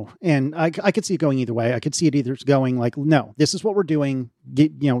don't know. And I could see it going either way. I could see it either going like, no, this is what we're doing.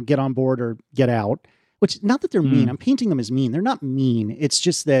 Get on board or get out. Which, not that they're mean. I'm painting them as mean. They're not mean. It's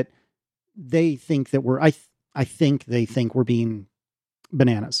just that they think that I think they think we're being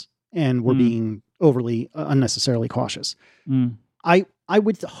bananas and we're being overly unnecessarily cautious. I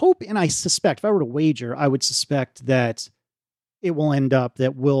would hope, and I suspect, if I were to wager, I would suspect that it will end up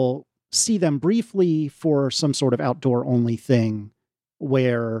that we'll see them briefly for some sort of outdoor only thing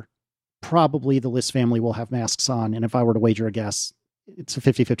where probably the List family will have masks on. And if I were to wager a guess, it's a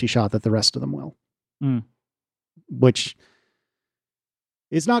 50-50 shot that the rest of them will, which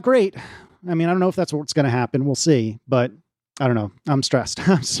is not great. I mean, I don't know if that's what's going to happen. We'll see, but I don't know. I'm stressed.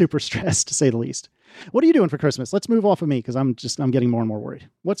 I'm super stressed, to say the least. What are you doing for Christmas? Let's move off of me because I'm getting more and more worried.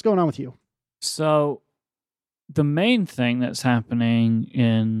 What's going on with you? So the main thing that's happening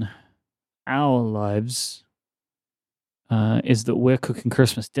in our lives is that we're cooking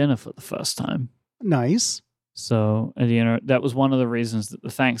Christmas dinner for the first time. Nice. So, that was one of the reasons that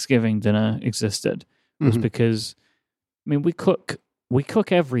the Thanksgiving dinner existed, was because, I mean, we cook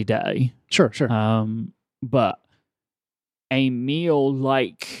every day. Sure. But a meal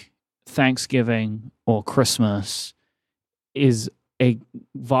like Thanksgiving or Christmas is a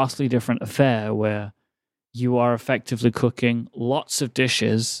vastly different affair where you are effectively cooking lots of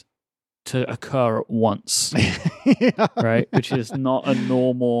dishes to occur at once, right? Which is not a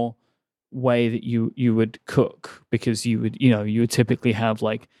normal way that you would cook, because you would typically have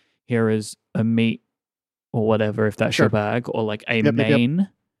like, here is a meat or whatever, if that's your bag, or like a main,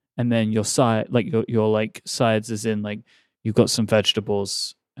 and then your side, like your like sides, is in like you've got some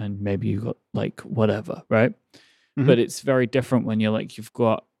vegetables and maybe you got like whatever, right? But it's very different when you've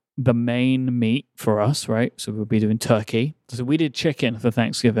got the main meat for us, right? So we'll be doing turkey. So we did chicken for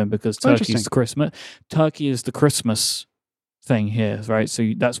Thanksgiving because turkey is Christmas. Turkey is the Christmas thing here, right?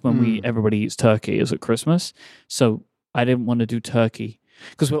 So that's when everybody eats turkey, is at Christmas. So I didn't want to do turkey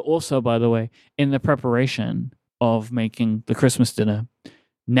because we're also, by the way, in the preparation of making the Christmas dinner.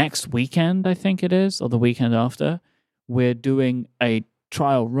 Next weekend, I think it is, or the weekend after, we're doing a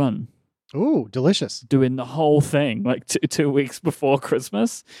trial run. Ooh, delicious. Doing the whole thing like 2 weeks before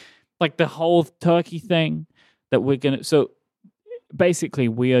Christmas. Like the whole turkey thing that we're going to... So basically,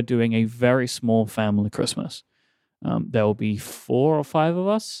 we are doing a very small family Christmas. There will be 4 or 5 of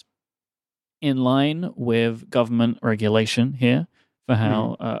us, in line with government regulation here for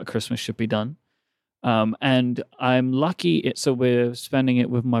how Christmas should be done. And I'm lucky. So we're spending it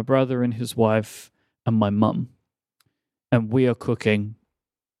with my brother and his wife and my mum. And we are cooking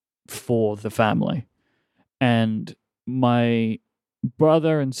for the family. And my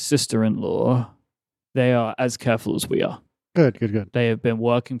brother and sister-in-law, they are as careful as we are. Good. They have been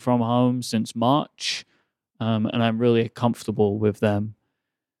working from home since March, and I'm really comfortable with them.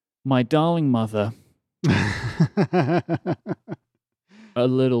 My darling mother, a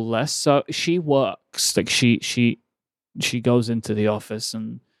little less. So she works, like she goes into the office,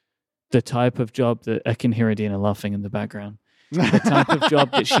 and the type of job that I can hear Adina laughing in the background. The type of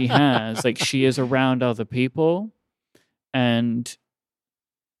job that she has, like she is around other people, and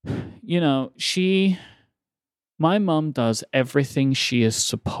my mom does everything she is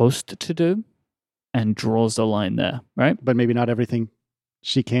supposed to do and draws the line there, right? But maybe not everything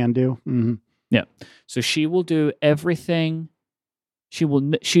she can do. Mm-hmm. Yeah. So she will do everything. She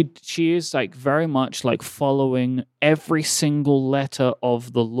is like very much like following every single letter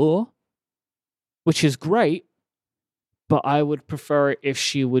of the law, which is great. But I would prefer it if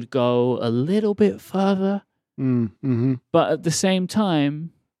she would go a little bit further. But at the same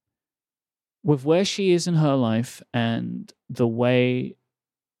time, with where she is in her life and the way,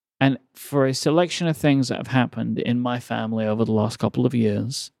 and for a selection of things that have happened in my family over the last couple of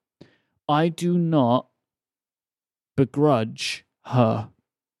years, I do not begrudge her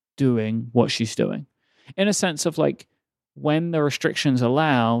doing what she's doing. In a sense of like, when the restrictions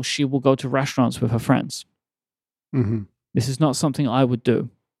allow, she will go to restaurants with her friends. This is not something I would do.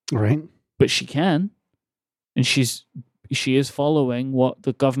 Right. But she can. And she is following what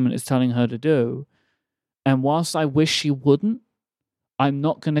the government is telling her to do. And whilst I wish she wouldn't, I'm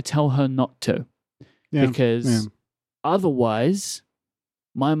not going to tell her not to. Yeah, because otherwise,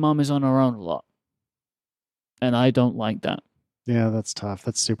 my mom is on her own a lot. And I don't like that. Yeah, that's tough.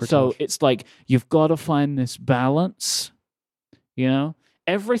 That's super tough. So it's like, you've got to find this balance.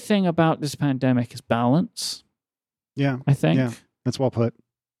 Everything about this pandemic is balance. Yeah. I think. Yeah, that's well put.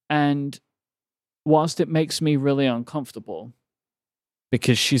 And whilst it makes me really uncomfortable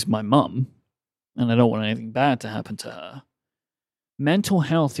because she's my mum and I don't want anything bad to happen to her, mental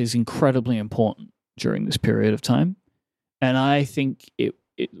health is incredibly important during this period of time. And I think it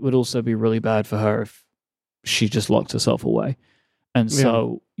would also be really bad for her if she just locked herself away. And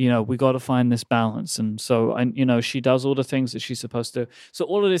so, we got to find this balance. And so, she does all the things that she's supposed to. So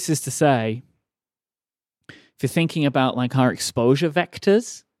all of this is to say, if you're thinking about like our exposure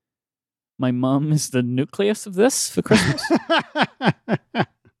vectors, my mum is the nucleus of this for Christmas.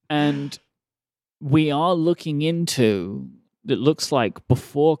 And we are looking into it looks like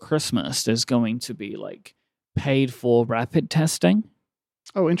before Christmas, there's going to be like paid for rapid testing.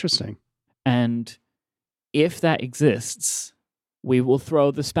 Oh, interesting. And if that exists, we will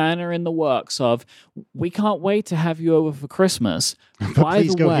throw the spanner in the works of, we can't wait to have you over for Christmas. By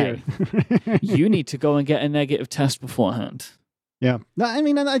the way, you need to go and get a negative test beforehand. Yeah. No, I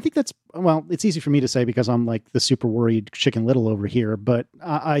mean, I think that's, well, it's easy for me to say because I'm like the super worried Chicken Little over here, but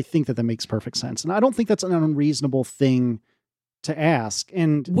I think that makes perfect sense. And I don't think that's an unreasonable thing to ask.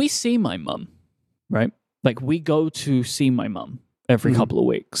 And we see my mum, right? Like we go to see my mum every couple of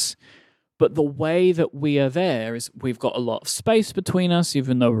weeks. But the way that we are there is we've got a lot of space between us,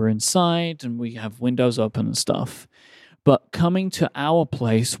 even though we're inside and we have windows open and stuff. But coming to our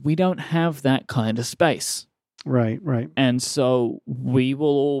place, we don't have that kind of space. Right. And so we will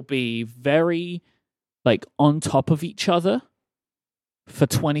all be very like on top of each other for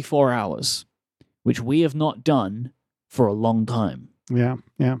 24 hours, which we have not done for a long time. Yeah.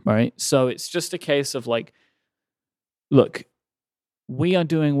 Right? So it's just a case of like, look, we are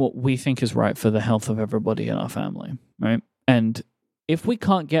doing what we think is right for the health of everybody in our family, right? And if we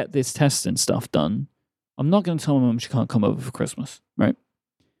can't get this testing stuff done, I'm not going to tell my mom she can't come over for Christmas, right?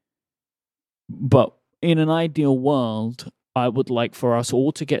 But in an ideal world, I would like for us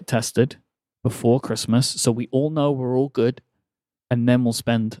all to get tested before Christmas so we all know we're all good, and then we'll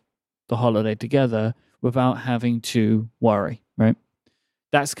spend the holiday together without having to worry, right?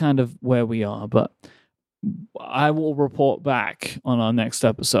 That's kind of where we are, but I will report back on our next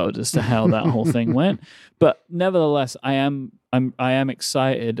episode as to how that whole thing went. But nevertheless, I am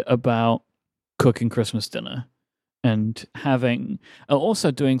excited about cooking Christmas dinner and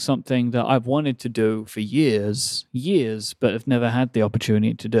also doing something that I've wanted to do for years, but have never had the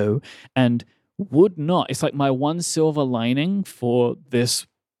opportunity to do, and would not. It's like my one silver lining for this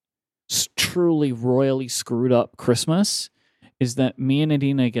truly royally screwed up Christmas is that me and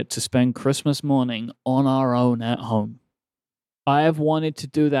Adina get to spend Christmas morning on our own at home. I have wanted to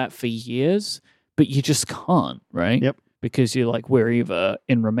do that for years, but you just can't, right? Yep. Because you're like, we're either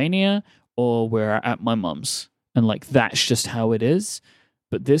in Romania or we're at my mum's. And like, that's just how it is.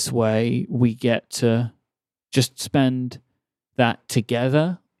 But this way, we get to just spend that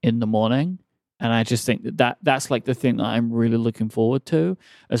together in the morning. And I just think that's like the thing that I'm really looking forward to.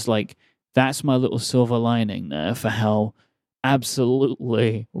 As like, that's my little silver lining there for how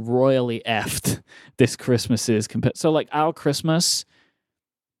absolutely royally effed this Christmas is compared. So like our Christmas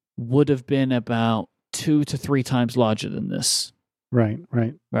would have been about 2 to 3 times larger than this. Right.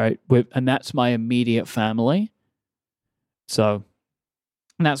 And that's my immediate family. So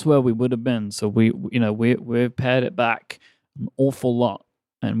that's where we would have been. So we've pared it back an awful lot,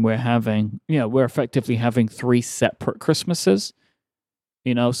 and we're effectively having 3 separate Christmases.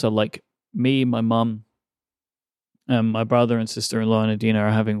 So like me, my mum, my brother and sister-in-law and Adina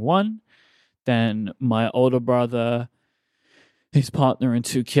are having one. Then my older brother, his partner and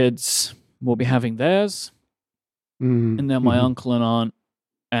 2 kids will be having theirs. And then my uncle and aunt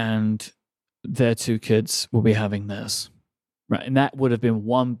and their 2 kids will be having theirs. Right. And that would have been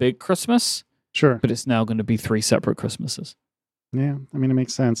one big Christmas. Sure. But it's now going to be 3 separate Christmases. Yeah. I mean, it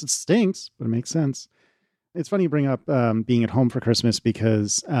makes sense. It stinks, but it makes sense. It's funny you bring up being at home for Christmas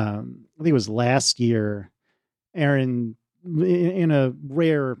because I think it was last year, Erin, in a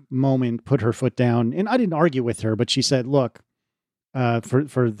rare moment, put her foot down. And I didn't argue with her, but she said, look,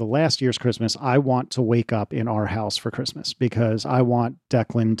 for the last year's Christmas, I want to wake up in our house for Christmas because I want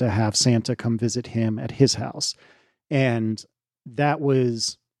Declan to have Santa come visit him at his house. And that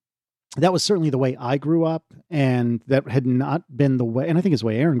was certainly the way I grew up, and that had not been the way, and I think it's the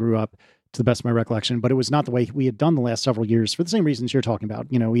way Erin grew up to the best of my recollection, but it was not the way we had done the last several years for the same reasons you're talking about.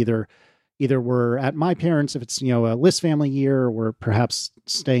 Either we're at my parents' if it's, a Liz family year, or we're perhaps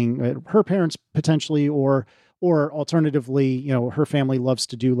staying at her parents potentially, or alternatively, her family loves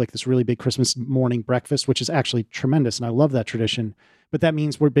to do like this really big Christmas morning breakfast, which is actually tremendous. And I love that tradition, but that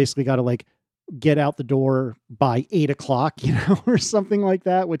means we're basically got to like get out the door by 8:00, or something like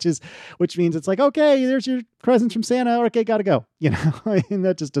that, which means it's like, okay, there's your presents from Santa. Okay, got to go, and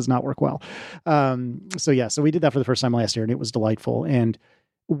that just does not work well. So we did that for the first time last year, and it was delightful. And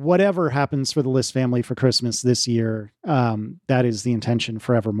whatever happens for the Liz family for Christmas this year, that is the intention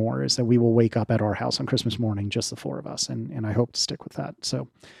forevermore, is that we will wake up at our house on Christmas morning, just the 4 of us. And I hope to stick with that. So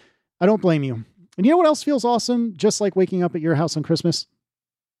I don't blame you. And you know what else feels awesome? Just like waking up at your house on Christmas.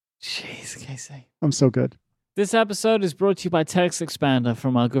 Jeez, Casey. I'm so good. This episode is brought to you by Text Expander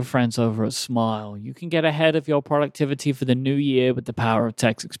from our good friends over at Smile. You can get ahead of your productivity for the new year with the power of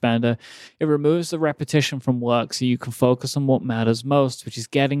Text Expander. It removes the repetition from work so you can focus on what matters most, which is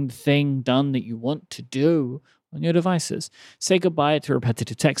getting the thing done that you want to do on your devices. Say goodbye to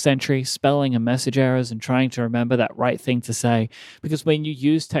repetitive text entry, spelling and message errors, and trying to remember that right thing to say. Because when you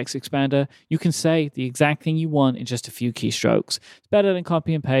use Text Expander, you can say the exact thing you want in just a few keystrokes. It's better than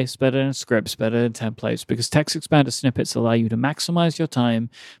copy and paste, better than scripts, better than templates, because Text Expander snippets allow you to maximize your time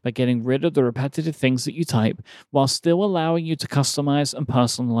by getting rid of the repetitive things that you type, while still allowing you to customize and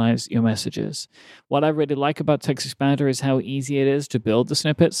personalize your messages. What I really like about Text Expander is how easy it is to build the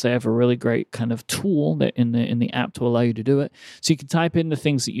snippets. They have a really great kind of tool that in the app to allow you to do it. So you can type in the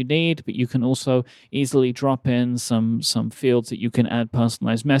things that you need, but you can also easily drop in some fields that you can add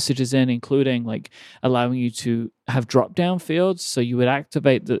personalized messages in, including like allowing you to have drop-down fields. So you would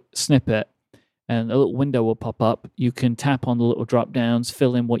activate the snippet and a little window will pop up. You can tap on the little drop-downs,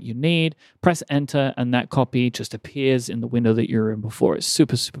 fill in what you need, press enter, and that copy just appears in the window that you're in before. It's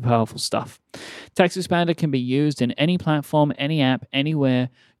super, super powerful stuff. Text Expander can be used in any platform, any app,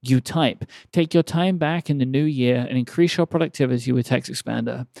 anywhere you type. Take your time back in the new year and increase your productivity with Text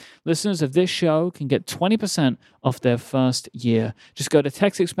Expander. Listeners of this show can get 20% off their first year. Just go to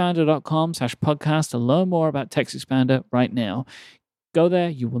textexpander.com/podcast to learn more about Text Expander right now. Go there,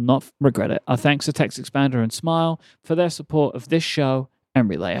 you will not regret it. Our thanks to Text Expander and Smile for their support of this show and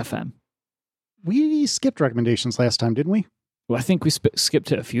Relay FM. We skipped recommendations last time, didn't we? Well, I think we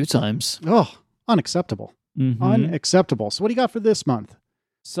skipped it a few times. Oh, unacceptable. Mm-hmm. Unacceptable. So what do you got for this month?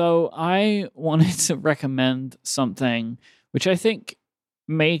 So I wanted to recommend something which I think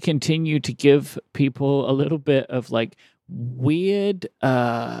may continue to give people a little bit of like weird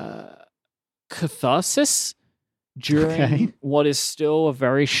catharsis during what is still a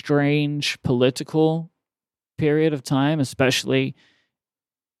very strange political period of time, especially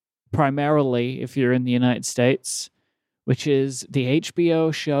primarily if you're in the United States, which is the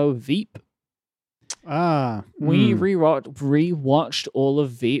HBO show Veep. We rewatched all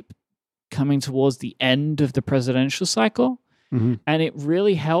of Veep coming towards the end of the presidential cycle, and it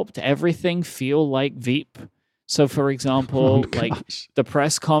really helped everything feel like Veep. So, for example, like the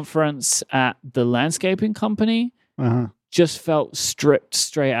press conference at the landscaping company just felt stripped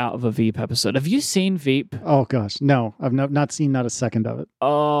straight out of a Veep episode. Have you seen Veep? Oh, gosh. No, I've not seen not a second of it.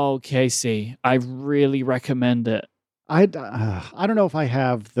 Oh, Casey, I really recommend it. I don't know if I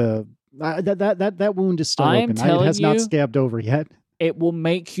have the... that wound is still open. It has not scabbed over yet. It will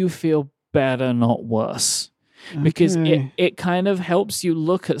make you feel better, not worse. Because it kind of helps you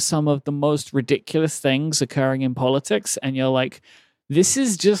look at some of the most ridiculous things occurring in politics, and you're like, this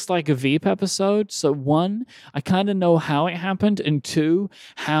is just like a Veep episode. So one, I kind of know how it happened, and two,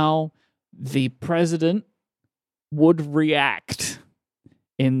 how the president would react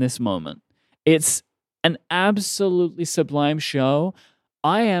in this moment. It's an absolutely sublime show.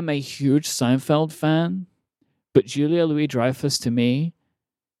 I am a huge Seinfeld fan, but Julia Louis-Dreyfus to me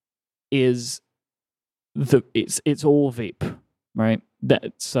is it's all Veep, right?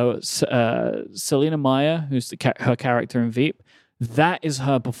 Selena Meyer, who's her character in Veep, that is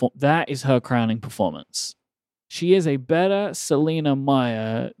her crowning performance. She is a better Selena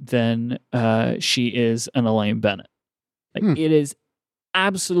Meyer than she is an Elaine Bennett. It is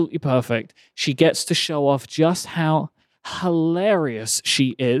absolutely perfect. She gets to show off just how hilarious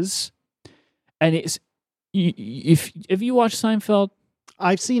she is, and it's if you watch Seinfeld,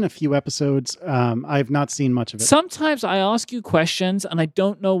 I've seen a few episodes. I've not seen much of it. Sometimes I ask you questions and I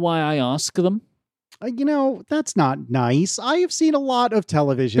don't know why I ask them. That's not nice. I have seen a lot of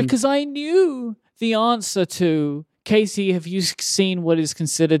television because I knew the answer to Casey, have you seen what is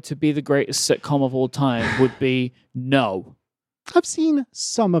considered to be the greatest sitcom of all time? Would be no. I've seen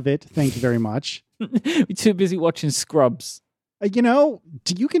some of it. Thank you very much. You're too busy watching Scrubs. You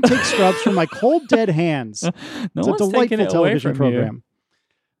can take Scrubs from my cold, dead hands. No, it's a delightful television program.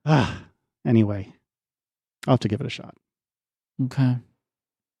 Anyway, I'll have to give it a shot. Okay.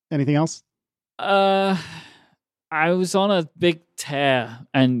 Anything else? I was on a big tear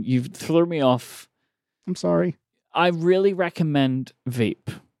and you threw me off. I'm sorry. I really recommend Veep.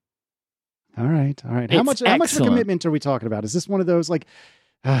 How much of a commitment are we talking about? Is this one of those like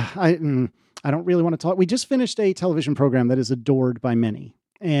I don't really want to talk. We just finished a television program that is adored by many,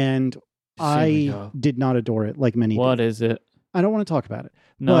 and I did not adore it like many. What did. Is it? I don't want to talk about it.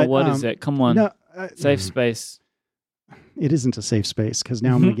 No, what is it? Come on. No, safe space. It isn't a safe space because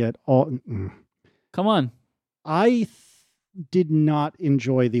now I'm going to get all. Come on. I did not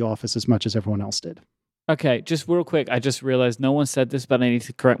enjoy The Office as much as everyone else did. Okay, just real quick. I just realized no one said this, but I need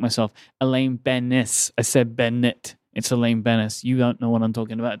to correct myself. Elaine Bennis. I said Bennett. It's Elaine Bennis. You don't know what I'm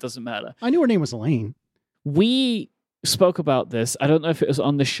talking about. It doesn't matter. I knew her name was Elaine. We spoke about this. I don't know if it was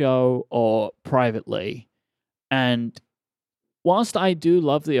on the show or privately. And whilst I do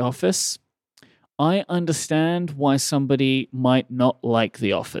love The Office, I understand why somebody might not like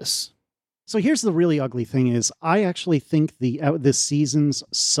The Office. So here's the really ugly thing is I actually think the seasons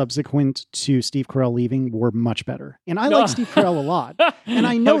subsequent to Steve Carell leaving were much better. And I like Steve Carell a lot. And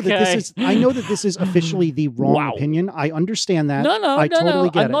I know that this is officially the wrong opinion. I understand that. I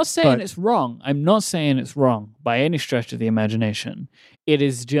totally get it. I'm not saying it's wrong. I'm not saying it's wrong by any stretch of the imagination. It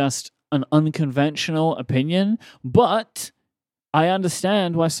is just an unconventional opinion, but I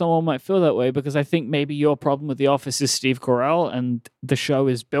understand why someone might feel that way, because I think maybe your problem with The Office is Steve Carell and the show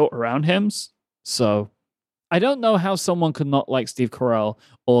is built around him. So I don't know how someone could not like Steve Carell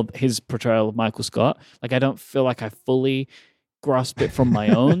or his portrayal of Michael Scott. Like, I don't feel like I fully grasp it from my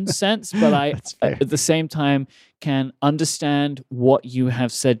own sense, but I, at the same time, can understand what you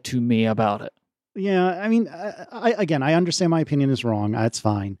have said to me about it. Yeah, I mean, I understand my opinion is wrong. It's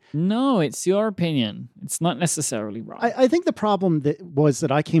fine. No, it's your opinion. It's not necessarily wrong. I think the problem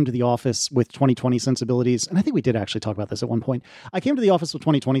that I came to The Office with 2020 sensibilities, and I think we did actually talk about this at one point. I came to The Office with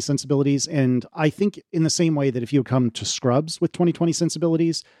 2020 sensibilities, and I think in the same way that if you had come to Scrubs with 2020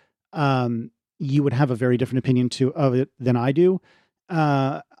 sensibilities, you would have a very different opinion of it than I do.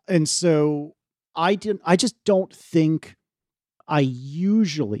 And so I just don't think I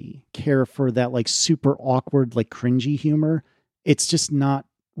usually care for that like super awkward, like cringy humor. It's just not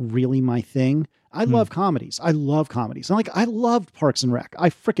really my thing. I love comedies. I love comedies. And I loved Parks and Rec. I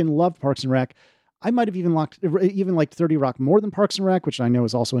freaking loved Parks and Rec. I might have even liked 30 Rock more than Parks and Rec, which I know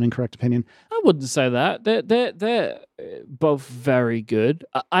is also an incorrect opinion. I wouldn't say that. They're both very good.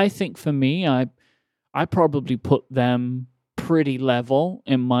 I think for me, I probably put them pretty level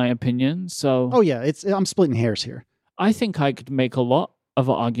in my opinion. So oh yeah, I'm splitting hairs here. I think I could make a lot of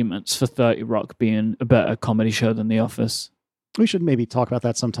arguments for 30 Rock being a better comedy show than The Office. We should maybe talk about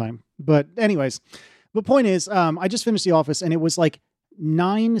that sometime. But anyways, the point is, I just finished The Office, and it was like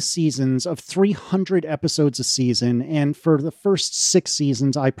 9 seasons of 300 episodes a season. And for the first 6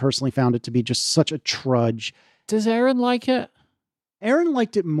 seasons, I personally found it to be just such a trudge. Does Aaron like it? Aaron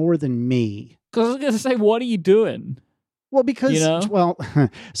liked it more than me. Because I was going to say, what are you doing? Well, because,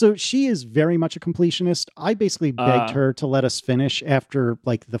 so she is very much a completionist. I basically begged her to let us finish after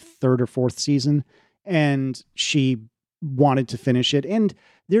like the 3rd or 4th season, and she wanted to finish it. And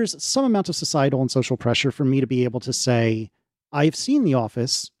there's some amount of societal and social pressure for me to be able to say, I've seen The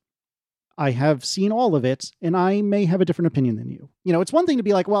Office, I have seen all of it, and I may have a different opinion than you. You know, it's one thing to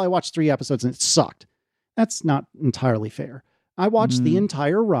be like, well, I watched 3 episodes and it sucked. That's not entirely fair. I watched the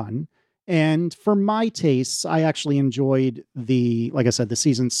entire run. And for my tastes, I actually enjoyed like I said, the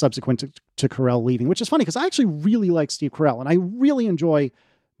season subsequent to Carell leaving, which is funny because I actually really like Steve Carell and I really enjoy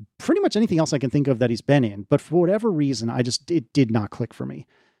pretty much anything else I can think of that he's been in. But for whatever reason, it did not click for me.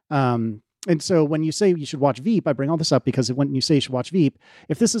 And so when you say you should watch Veep, I bring all this up because when you say you should watch Veep,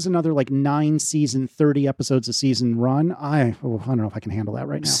 if this is another like 9 season, 30 episodes a season run, I don't know if I can handle that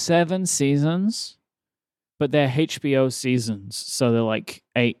right now. 7 seasons? But they're HBO seasons, so they're like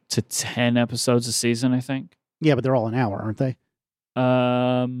 8 to 10 episodes a season, I think. Yeah, but they're all an hour, aren't they?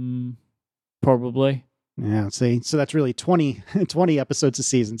 Probably. Yeah, see? So that's really 20 episodes a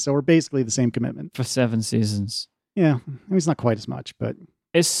season, so we're basically the same commitment. For 7 seasons. Yeah, I mean, it's not quite as much, but...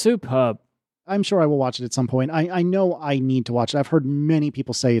 It's superb. I'm sure I will watch it at some point. I know I need to watch it. I've heard many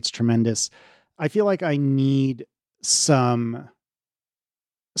people say it's tremendous. I feel like I need something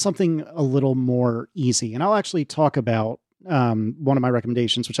a little more easy. And I'll actually talk about one of my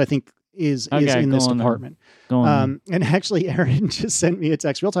recommendations, which I think is in this department. And actually, Erin just sent me a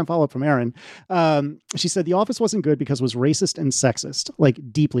text, real-time follow-up from Erin. She said, The Office wasn't good because it was racist and sexist,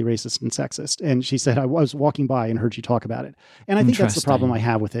 like deeply racist and sexist. And she said, I was walking by and heard you talk about it. And I think that's the problem I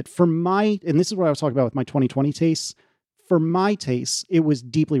have with it. And this is what I was talking about with my 2020 tastes. For my tastes, it was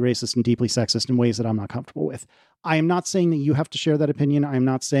deeply racist and deeply sexist in ways that I'm not comfortable with. I am not saying that you have to share that opinion. I am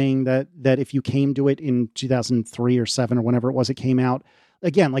not saying that if you came to it in 2003 or 7 or whenever it was it came out.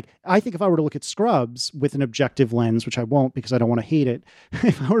 Again, like I think if I were to look at Scrubs with an objective lens, which I won't because I don't want to hate it.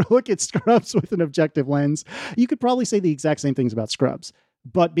 If I were to look at Scrubs with an objective lens, you could probably say the exact same things about Scrubs.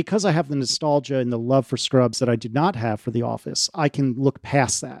 But because I have the nostalgia and the love for Scrubs that I did not have for The Office, I can look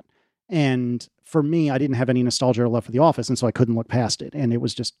past that. And for me, I didn't have any nostalgia or love for The Office, and so I couldn't look past it. And it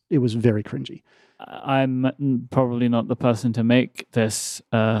was very cringy. I'm probably not the person to make this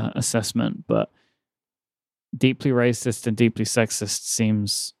assessment, but deeply racist and deeply sexist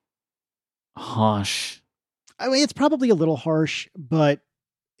seems harsh. I mean, it's probably a little harsh, but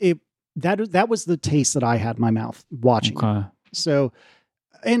that was the taste that I had in my mouth watching. Okay. So,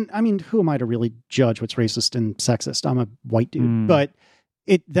 and I mean, who am I to really judge what's racist and sexist? I'm a white dude, but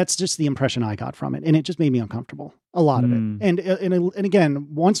that's just the impression I got from it, and it just made me uncomfortable, a lot of it. And again,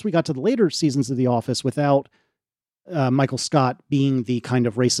 once we got to the later seasons of The Office, without Michael Scott being the kind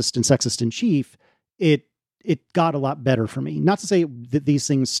of racist and sexist in chief, it got a lot better for me. Not to say that these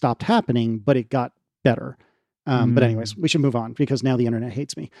things stopped happening, but it got better. But anyways, we should move on because now the internet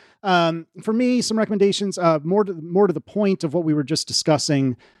hates me. For me, some recommendations, more to the point of what we were just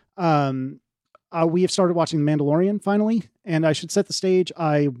discussing. We have started watching The Mandalorian finally, and I should set the stage.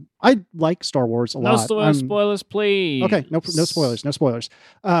 I like Star Wars a lot. No spoilers, please. Okay, no spoilers, no spoilers.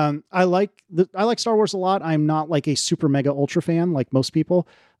 I like Star Wars a lot. I'm not like a super mega ultra fan like most people.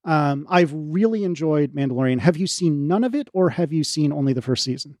 I've really enjoyed Mandalorian. Have you seen none of it, or have you seen only the first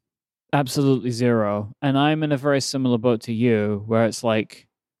season? Absolutely zero. And I'm in a very similar boat to you, where it's like,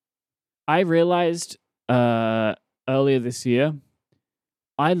 I realized earlier this year,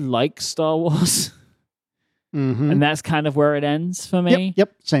 I like Star Wars. And that's kind of where it ends for me.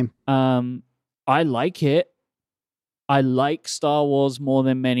 Yep, same. I like it. I like Star Wars more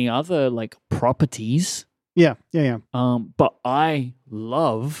than many other like properties. Yeah. But I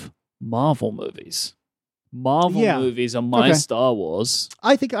love Marvel movies. Movies are my Star Wars.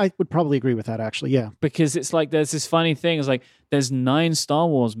 I think I would probably agree with that, actually. Yeah, because it's like there's this funny thing. It's like there's 9 Star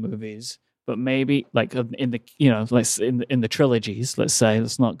Wars movies, but maybe like in the let's in the trilogies. Let's say,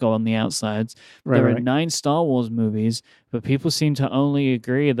 let's not go on the outsides. There are 9 Star Wars movies, but people seem to only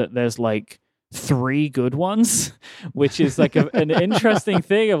agree that there's like 3 good ones, which is like an interesting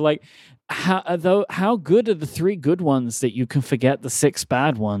thing of like how good are the 3 good ones that you can forget the 6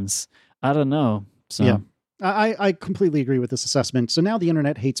 bad ones? I don't know. So. Yeah. I completely agree with this assessment. So now the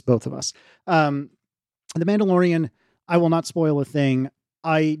internet hates both of us. The Mandalorian, I will not spoil a thing.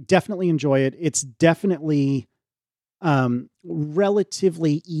 I definitely enjoy it. It's definitely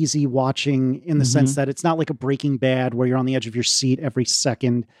relatively easy watching in the sense that it's not like a Breaking Bad where you're on the edge of your seat every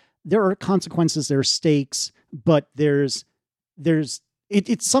second. There are consequences, there are stakes, but it's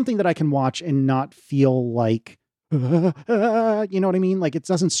something that I can watch and not feel like, you know what I mean? Like, it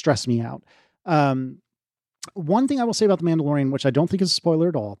doesn't stress me out. One thing I will say about The Mandalorian, which I don't think is a spoiler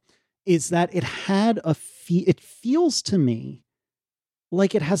at all, is that it had it feels to me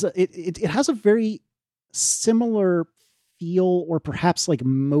like it has a very similar feel, or perhaps like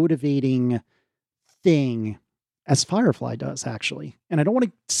motivating thing as Firefly does, actually. And I don't want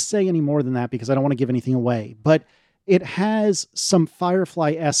to say any more than that because I don't want to give anything away, but it has some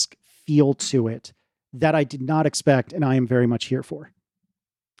Firefly-esque feel to it that I did not expect, and I am very much here for.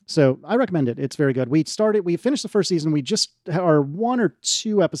 So I recommend it. It's very good. We finished the first season. We just are 1 or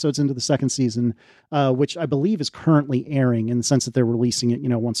 2 episodes into the second season, which I believe is currently airing, in the sense that they're releasing it,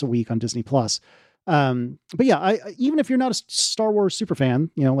 once a week on Disney Plus. But yeah, even if you're not a Star Wars super fan,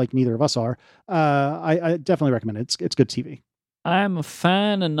 like neither of us are, I definitely recommend it. It's good TV. I'm a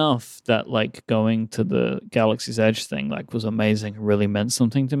fan enough that like going to the Galaxy's Edge thing like was amazing. It really meant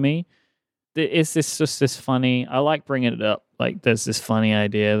something to me. It's just this funny, I like bringing it up. Like there's this funny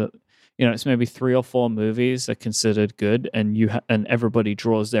idea that, it's maybe 3 or 4 movies are considered good, and and everybody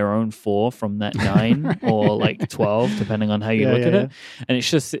draws their own 4 from that 9 or like 12, depending on how you look at it. And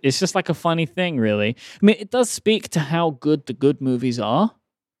it's just like a funny thing, really. I mean, it does speak to how good the good movies are.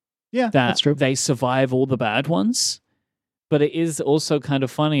 Yeah, that's true. They survive all the bad ones. But it is also kind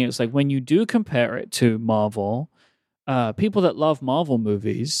of funny. It's like when you do compare it to Marvel, people that love Marvel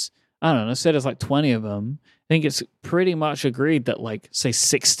movies, I don't know, say there's like 20 of them. I think it's pretty much agreed that like, say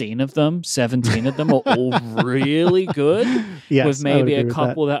 16 of them, 17 of them are all really good. Yes, with maybe a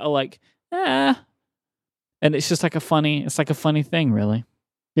couple that are like, And it's just like a funny thing, really.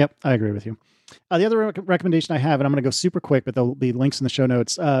 Yep, I agree with you. The other recommendation I have, and I'm going to go super quick, but there'll be links in the show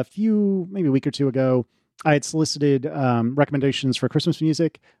notes. Maybe a week or 2 ago, I had solicited recommendations for Christmas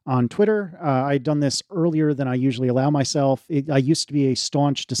music on Twitter. I'd done this earlier than I usually allow myself. I used to be a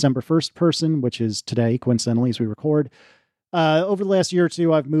staunch December 1st person, which is today, coincidentally, as we record. Over the last year or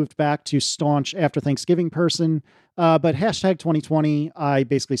 2, I've moved back to staunch after Thanksgiving person. But hashtag 2020, I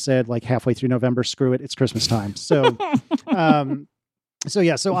basically said like halfway through November, screw it, it's Christmas time. So,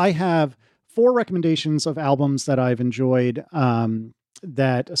 so I have 4 recommendations of albums that I've enjoyed.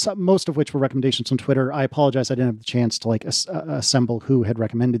 Most of which were recommendations on Twitter. I apologize, I didn't have the chance to assemble who had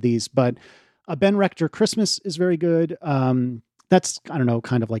recommended these, but Ben Rector Christmas is very good. That's, I don't know,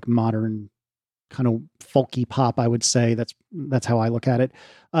 kind of like modern, kind of folky pop, I would say. That's how I look at it.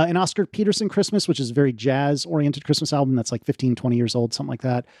 An Oscar Peterson Christmas, which is a very jazz-oriented Christmas album that's like 15, 20 years old, something like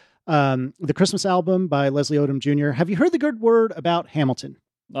that. The Christmas album by Leslie Odom Jr. Have you heard the good word about Hamilton?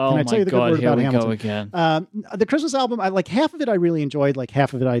 Oh I my tell you the good God, word here about we Hamilton? go again. The Christmas album, I like half of it I really enjoyed, like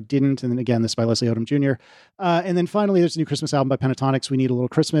half of it I didn't. And then again, this by Leslie Odom Jr. And then finally, there's a new Christmas album by Pentatonics, We Need a Little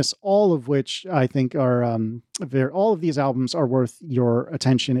Christmas, all of which I think are, all of these albums are worth your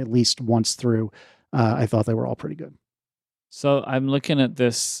attention at least once through. I thought they were all pretty good. So I'm looking at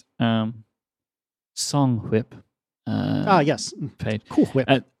this song whip Yes. page. Cool whip.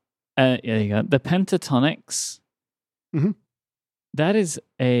 Yeah, you go. The Pentatonics. Mhm. That is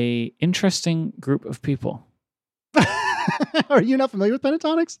a interesting group of people. Are you not familiar with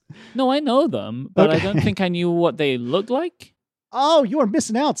Pentatonics? No, I know them, but I Okay. don't think I knew what they looked like. Oh, you are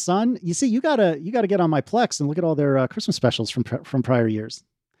missing out, son. You see, you gotta get on my Plex and look at all their Christmas specials from prior years.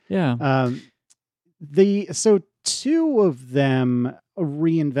 Yeah. So two of them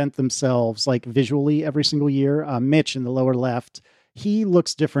reinvent themselves like visually every single year. Mitch in the lower left, he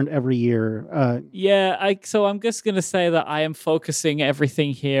looks different every year. Yeah, so I'm just going to say that I am focusing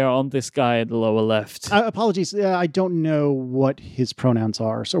everything here on this guy at the lower left. Apologies, I don't know what his pronouns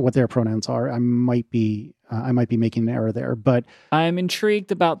are, or what their pronouns are. I might be making an error there, but I'm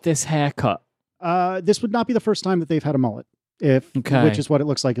intrigued about this haircut. this would not be the first time that they've had a mullet, which is what it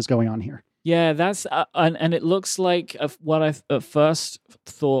looks like is going on here. Yeah, that's and it looks like what I at first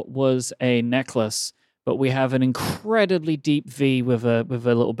thought was a necklace, but we have an incredibly deep V with a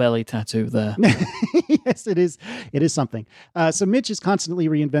little belly tattoo there. Yes, it is. It is something. So Mitch is constantly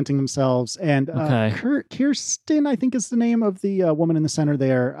reinventing themselves, and Kirsten, I think, is the name of the woman in the center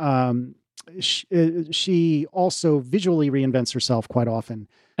there. She also visually reinvents herself quite often.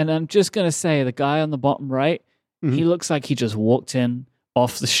 And I'm just gonna say, the guy on the bottom right, he looks like he just walked in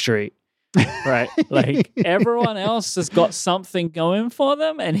off the street. Right, like everyone else has got something going for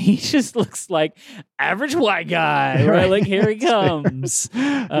them, and he just looks like average white guy. Right, like here he comes.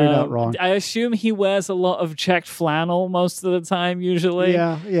 You're not wrong. I assume he wears a lot of checked flannel most of the time. Usually,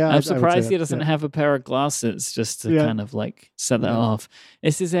 Yeah. I'm surprised he doesn't have a pair of glasses just to kind of like set that off.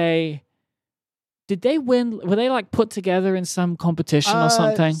 This is a. Did they win? Were they like put together in some competition or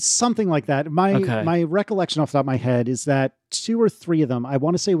something? Something like that. My recollection off the top of my head is that 2 or 3 of them, I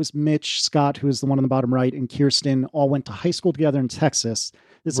want to say it was Mitch, Scott, who is the one on the bottom right, and Kirsten, all went to high school together in Texas.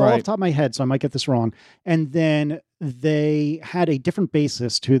 This is all off the top of my head, so I might get this wrong. And then they had a different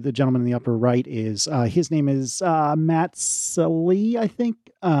bassist, who the gentleman in the upper right is. His name is Matt Sallee, I think.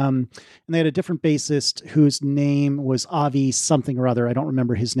 And they had a different bassist whose name was Avi something or other. I don't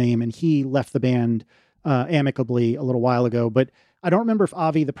remember his name. And he left the band amicably a little while ago. But I don't remember if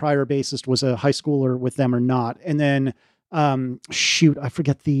Avi, the prior bassist, was a high schooler with them or not. And then, I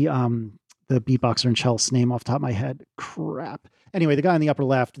forget the beatboxer and cellist's name off the top of my head. Crap. Anyway, the guy on the upper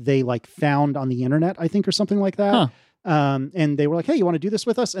left, they like found on the internet, I think, or something like that. Huh. And they were like, hey, you want to do this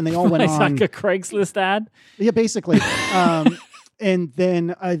with us? And they all went It's on. like a Craigslist ad. Yeah, basically. And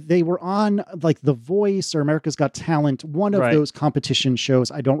then they were on like The Voice or America's Got Talent, one of those competition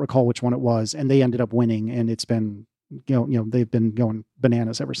shows. I don't recall which one it was. And they ended up winning. And it's been, they've been going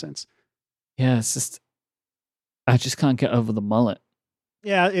bananas ever since. Yeah, it's just, I just can't get over the mullet.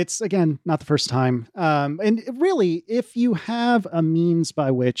 Yeah, it's, again, not the first time. And really, if you have a means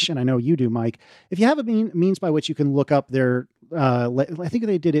by which, and I know you do, Mike, if you have a means by which you can look up their, I think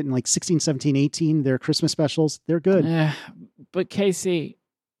they did it in like 16, 17, 18, their Christmas specials, they're good. Yeah, but Casey,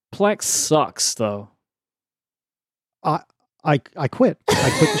 Plex sucks, though. I quit. I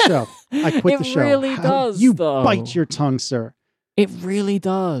quit the show. I quit the show. It really does, you though. Bite your tongue, sir. It really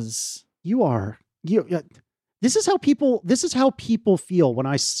does. This is how people feel when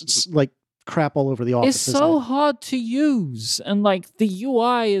I like crap all over the office. It's so hard to use, and like the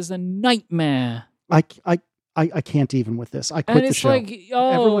UI is a nightmare. I can't even with this. I quit the show. And it's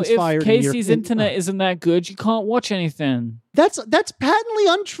like, Everyone's if fired Casey's internet isn't that good, you can't watch anything. That's patently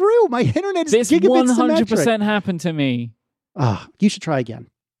untrue. My internet is this gigabit 100% happened to me. You should try again.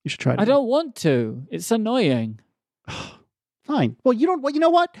 You should try it I don't want to. It's annoying. Fine. Well, you don't. Well, you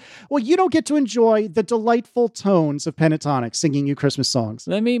know what? Well, you don't get to enjoy the delightful tones of Pentatonic singing you Christmas songs.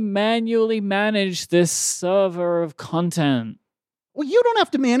 Let me manually manage this server of content. Well, you don't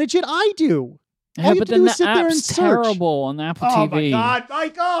have to manage it. I do. Yeah, but then the app's terrible on Apple TV. Oh my God,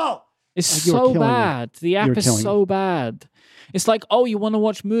 Michael! It's so bad. The app is so bad. It's like, oh, you want to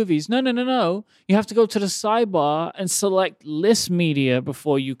watch movies? No. You have to go to the sidebar and select list media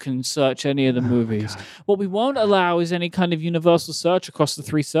before you can search any of the movies. God. What we won't allow is any kind of universal search across the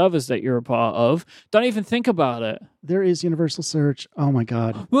 3 servers that you're a part of. Don't even think about it. There is universal search. Oh my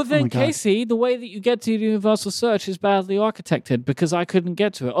God. Well, then, Casey, the way that you get to universal search is badly architected because I couldn't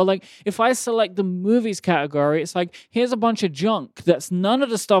get to it. Or like, if I select the movies category, it's like, here's a bunch of junk that's none of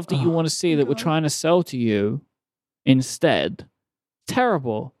the stuff that you want to see that we're trying to sell to you. Instead,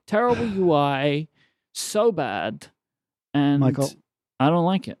 Terrible UI, so bad, and Michael, I don't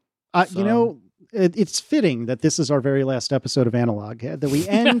like it. It's fitting that this is our very last episode of Analog, that we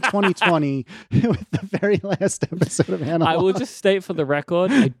end 2020 with the very last episode of Analog. I will just state for the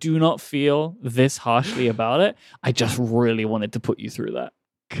record, I do not feel this harshly about it. I just really wanted to put you through that.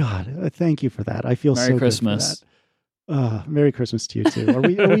 God, thank you for that. I feel Merry so Christmas. good for that. Merry Christmas to you too. Are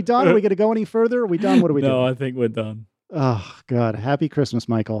we done? Are we going to go any further? Are we done? What are we doing? No, I think we're done. Oh God, happy Christmas,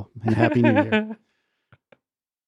 Michael, and happy New Year.